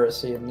some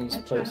piracy in these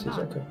places,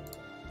 okay.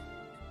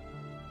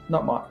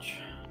 Not much.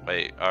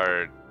 Wait,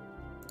 our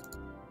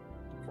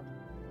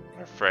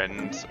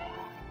friends...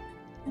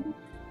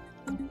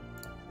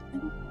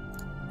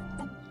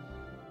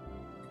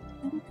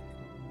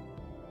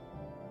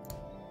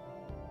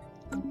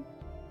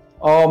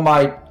 Oh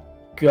my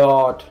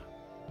god.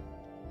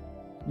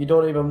 You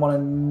don't even want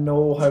to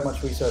know how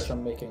much research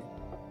I'm making.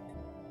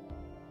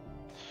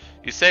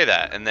 You say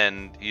that, and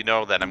then you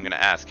know that I'm going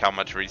to ask, how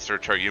much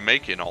research are you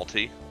making,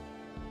 Ulti?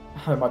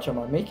 How much am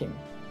I making?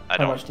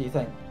 How much do you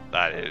think?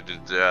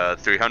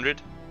 300?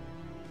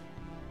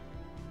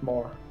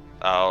 More.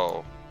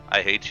 Oh,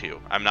 I hate you.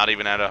 I'm not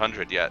even at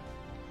 100 yet.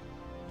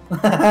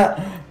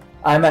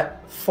 I'm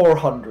at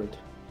 400.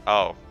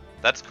 Oh,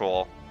 that's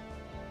cool.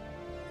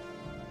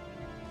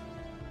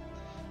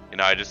 You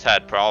know, I just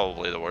had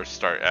probably the worst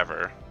start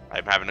ever.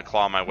 I'm having to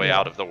claw my way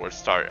out of the worst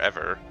start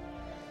ever.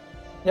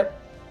 Yep.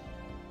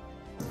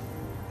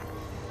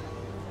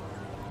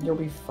 You'll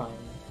be fine.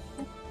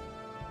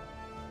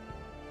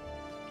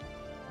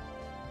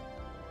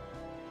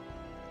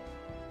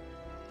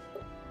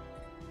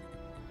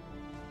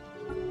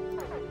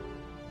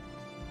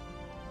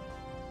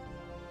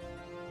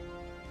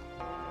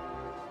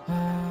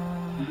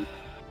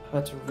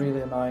 That's really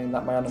annoying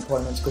that my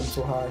unemployment's going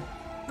so high.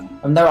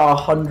 I'm now at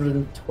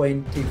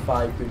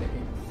 125 unity.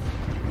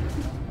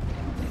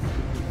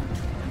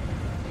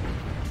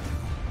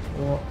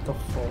 What the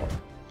fuck?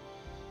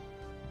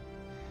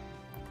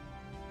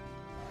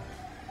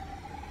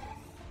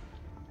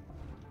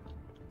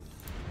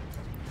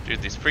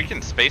 Dude, these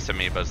freaking space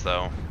amoebas,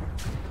 though.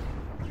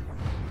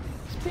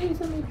 Space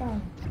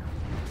amoebas.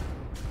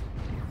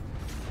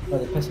 Are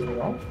they pissing me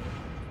off?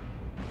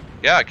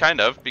 Yeah, kind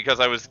of, because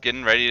I was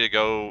getting ready to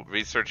go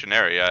research an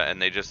area,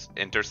 and they just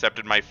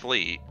intercepted my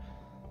fleet.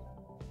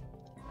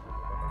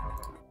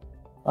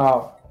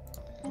 Oh.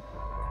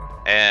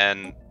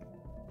 And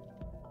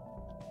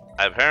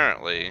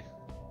apparently...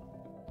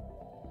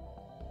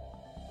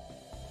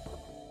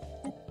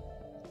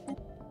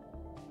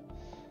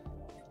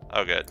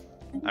 Oh, good.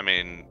 I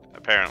mean,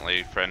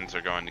 apparently friends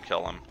are going to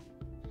kill him.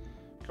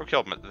 Go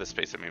kill the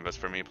space amoebas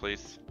for me,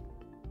 please.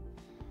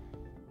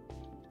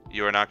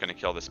 You are not going to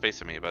kill the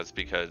space amoebas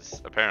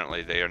because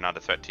apparently they are not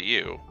a threat to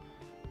you.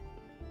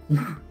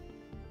 They're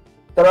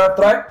a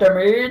threat to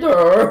me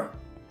either.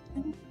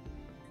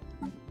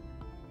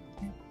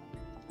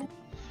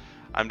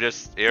 I'm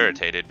just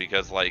irritated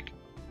because, like,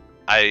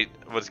 I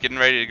was getting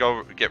ready to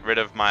go get rid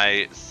of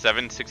my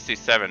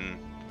 767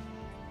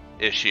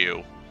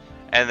 issue,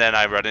 and then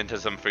I run into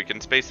some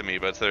freaking space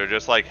amoebas that are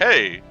just like,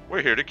 hey,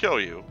 we're here to kill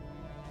you.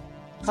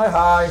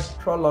 Hi,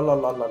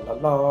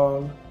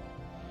 tra-la-la-la-la-la-la.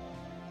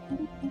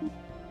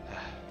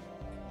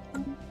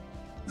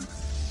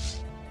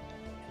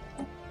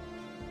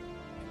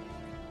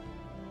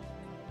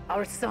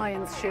 Our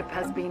science ship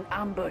has been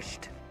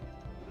ambushed.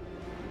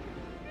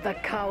 The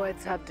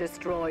cowards have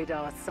destroyed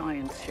our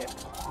science ship.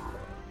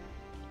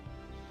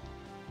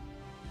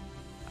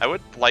 I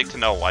would like to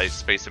know why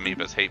space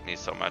amoebas hate me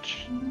so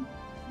much.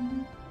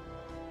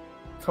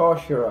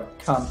 Cause you're a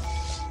cunt.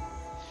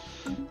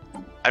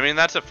 I mean,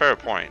 that's a fair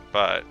point,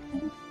 but...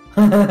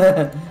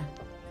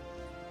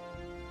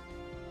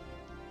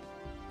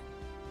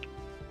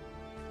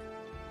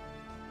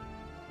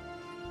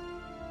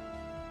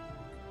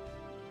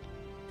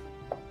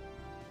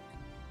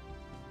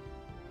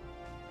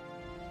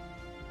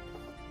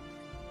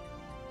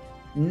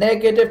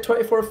 Negative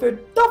 24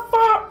 food. The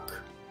fuck?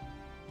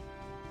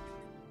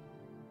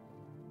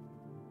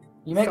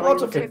 You make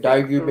lots of food, now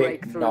you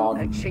make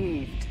none.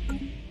 Achieved.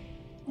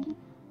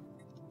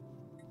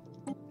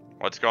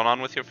 What's going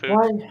on with your food?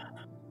 Why?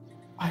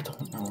 I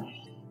don't know.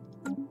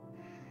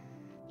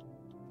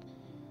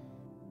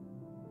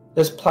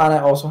 This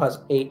planet also has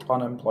 8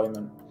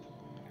 unemployment.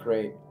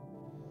 Great.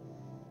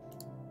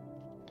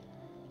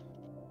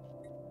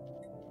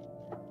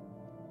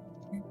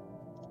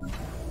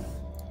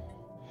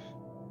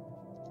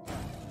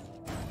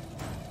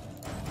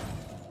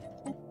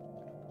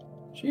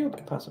 Shield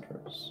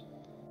capacitors.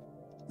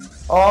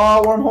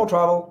 Oh, wormhole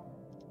travel.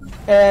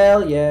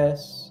 Hell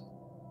yes.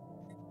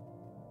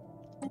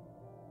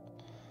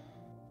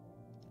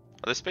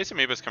 Are the space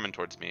amoebas coming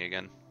towards me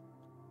again?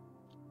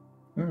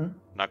 Mm-hmm.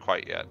 Not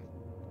quite yet.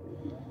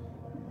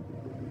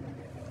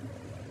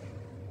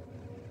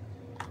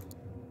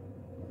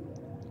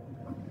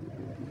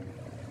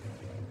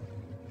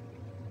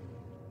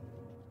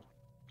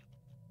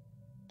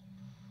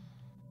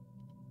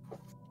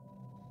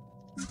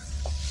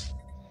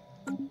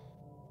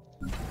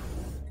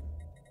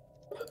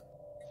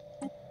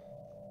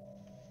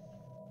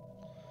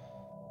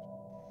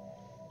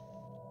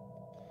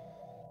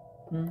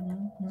 What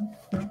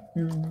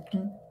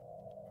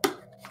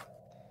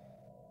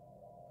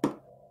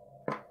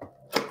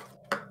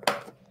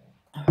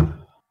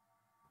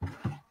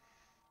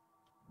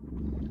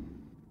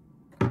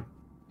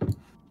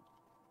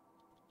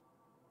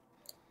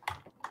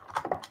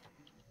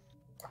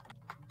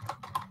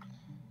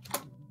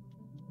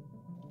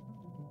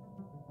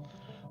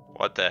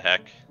the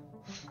heck?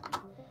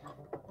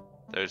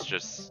 There's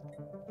just...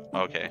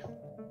 Okay.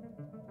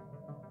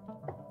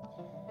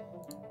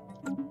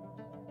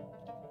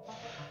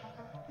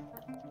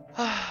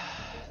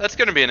 That's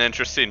gonna be an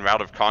interesting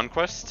route of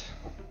conquest.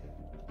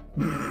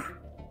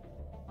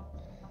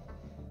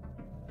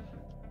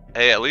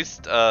 Hey, at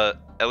least I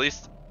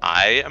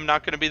am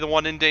not gonna be the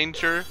one in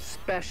danger.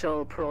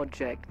 Special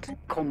project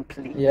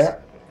complete. Yeah.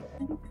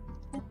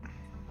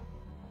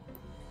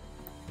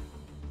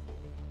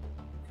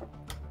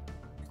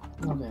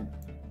 Okay.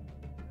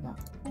 No.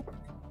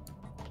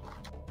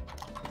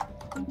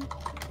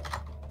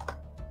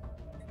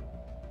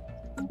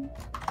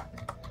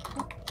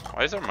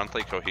 Why is our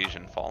monthly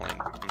cohesion falling?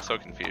 I'm so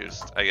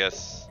confused. I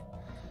guess...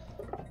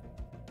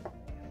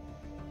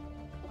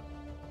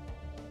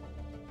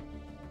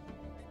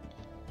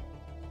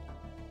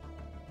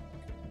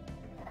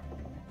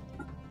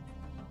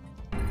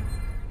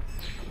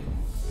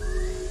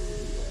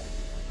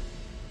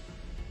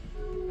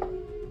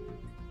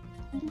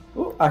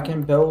 Ooh, I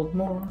can build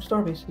more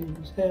star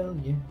bases. Hell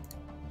yeah.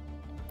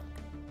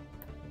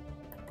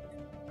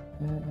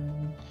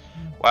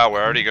 Wow,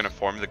 we're already gonna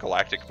form the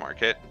galactic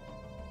market?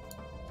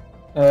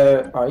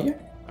 Are you?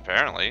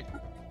 Apparently.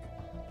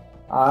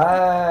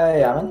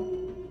 I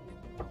haven't.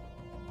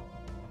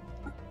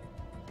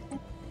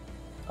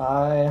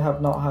 I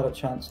have not had a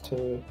chance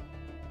to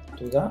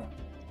do that.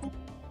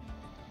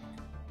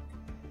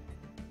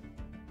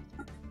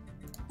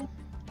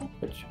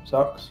 Which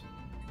sucks.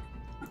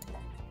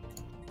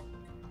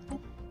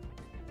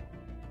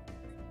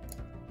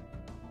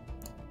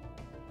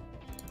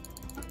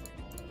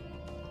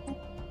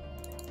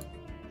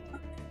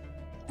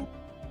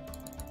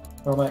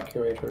 Romantic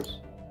curators.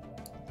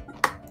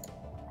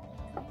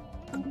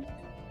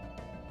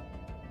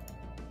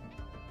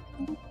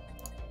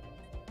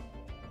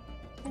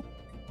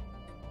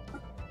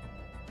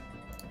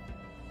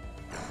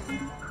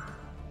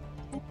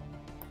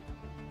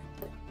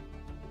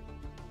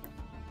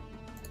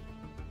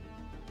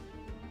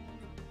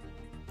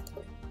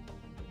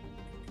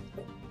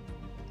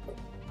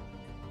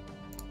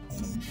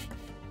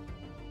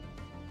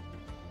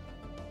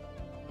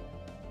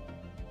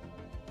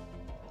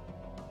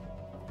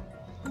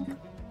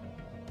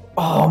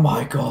 Oh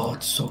my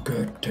god, so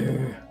good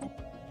too.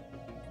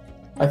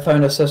 I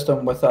found a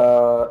system with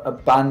a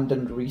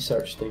abandoned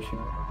research station.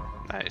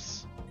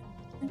 Nice.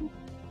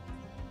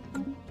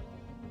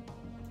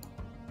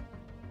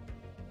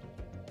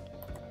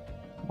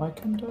 Why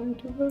can't I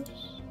do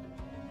this?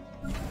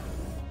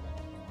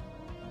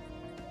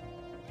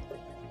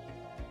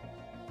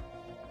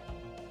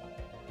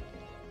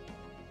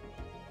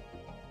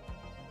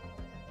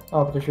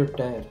 Oh, because you're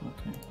dead,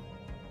 okay.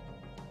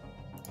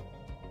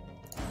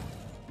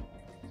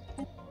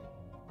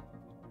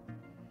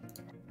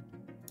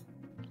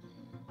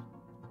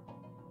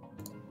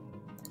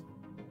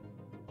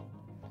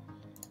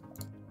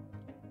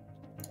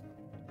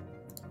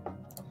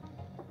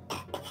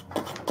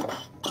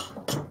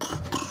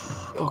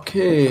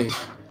 Okay.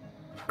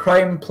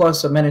 Crime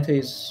plus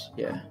amenities,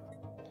 yeah.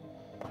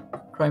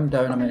 Crime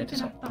down,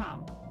 amenities up.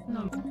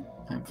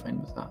 I'm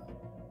fine with that.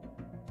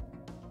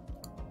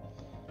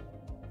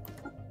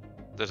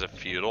 There's a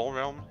feudal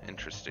realm?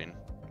 Interesting.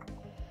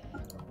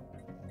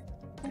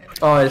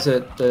 Oh, is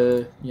it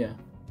the... yeah.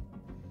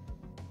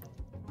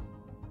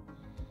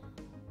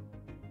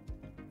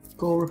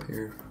 Go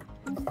repair.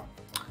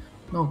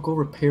 No, go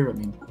repair, I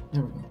mean.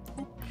 There we go.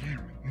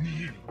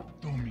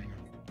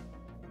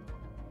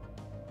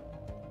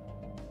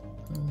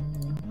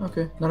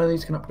 Okay, none of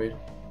these can upgrade.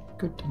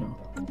 Good to know.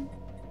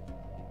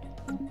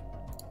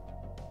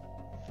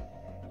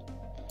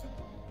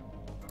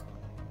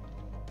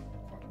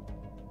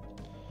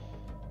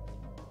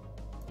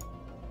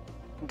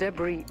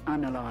 Debris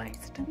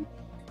analyzed.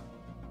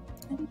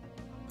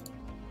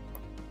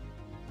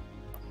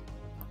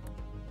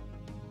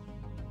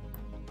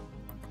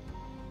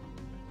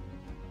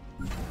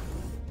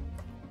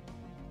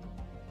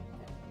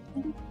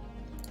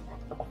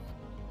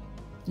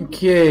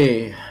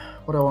 Okay,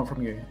 what do I want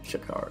from you?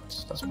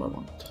 Shipyards, that's what I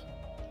want.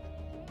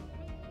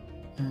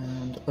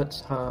 And let's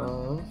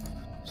have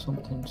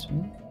something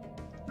soon.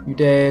 You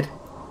dead.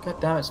 God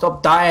damn it,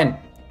 stop dying!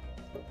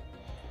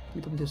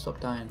 People need to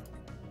stop dying.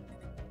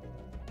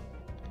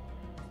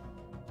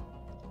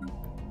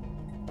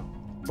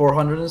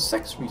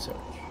 406 research.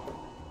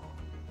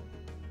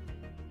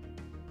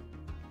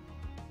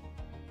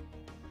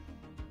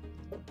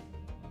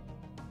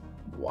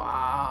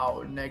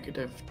 Wow,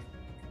 -10.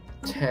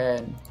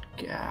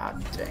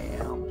 God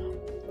damn.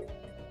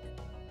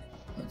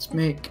 Let's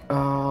make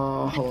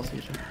Hollow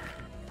Theater.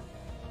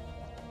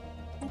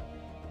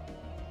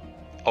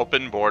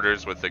 Open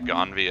borders with the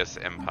Gonvius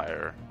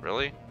Empire.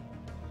 Really?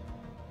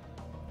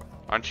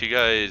 Aren't you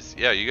guys?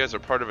 Yeah, you guys are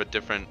part of a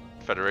different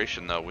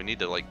federation, though. We need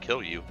to like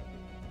kill you.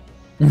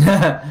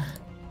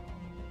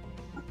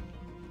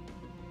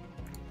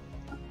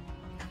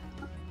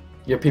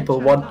 Your people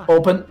want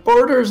open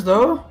borders,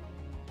 though.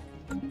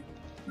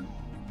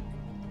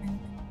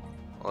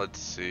 Let's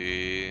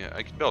see.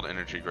 I can build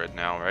energy grid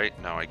now, right?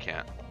 No, I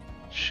can't.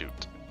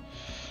 Shoot.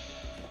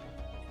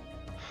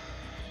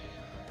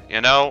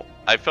 You know,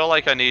 I feel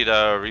like I need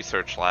a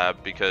research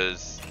lab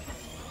because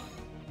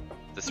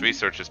this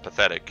research is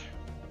pathetic.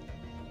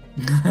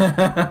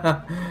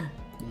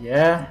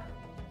 Yeah,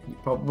 you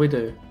probably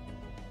do.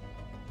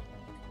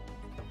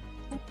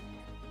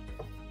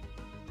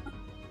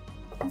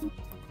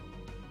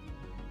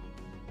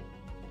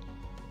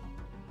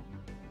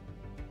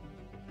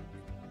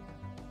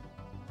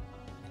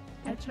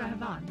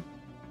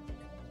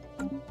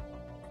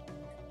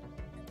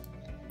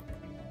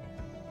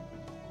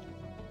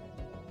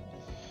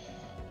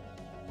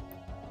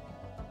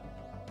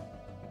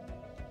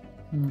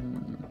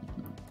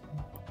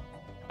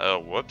 Oh,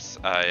 whoops.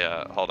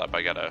 Hold up,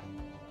 I gotta...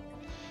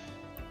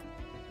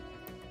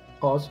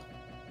 Pause.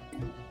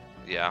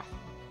 Yeah.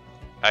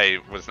 I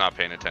was not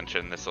paying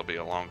attention. This will be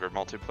a longer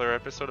multiplayer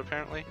episode,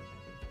 apparently.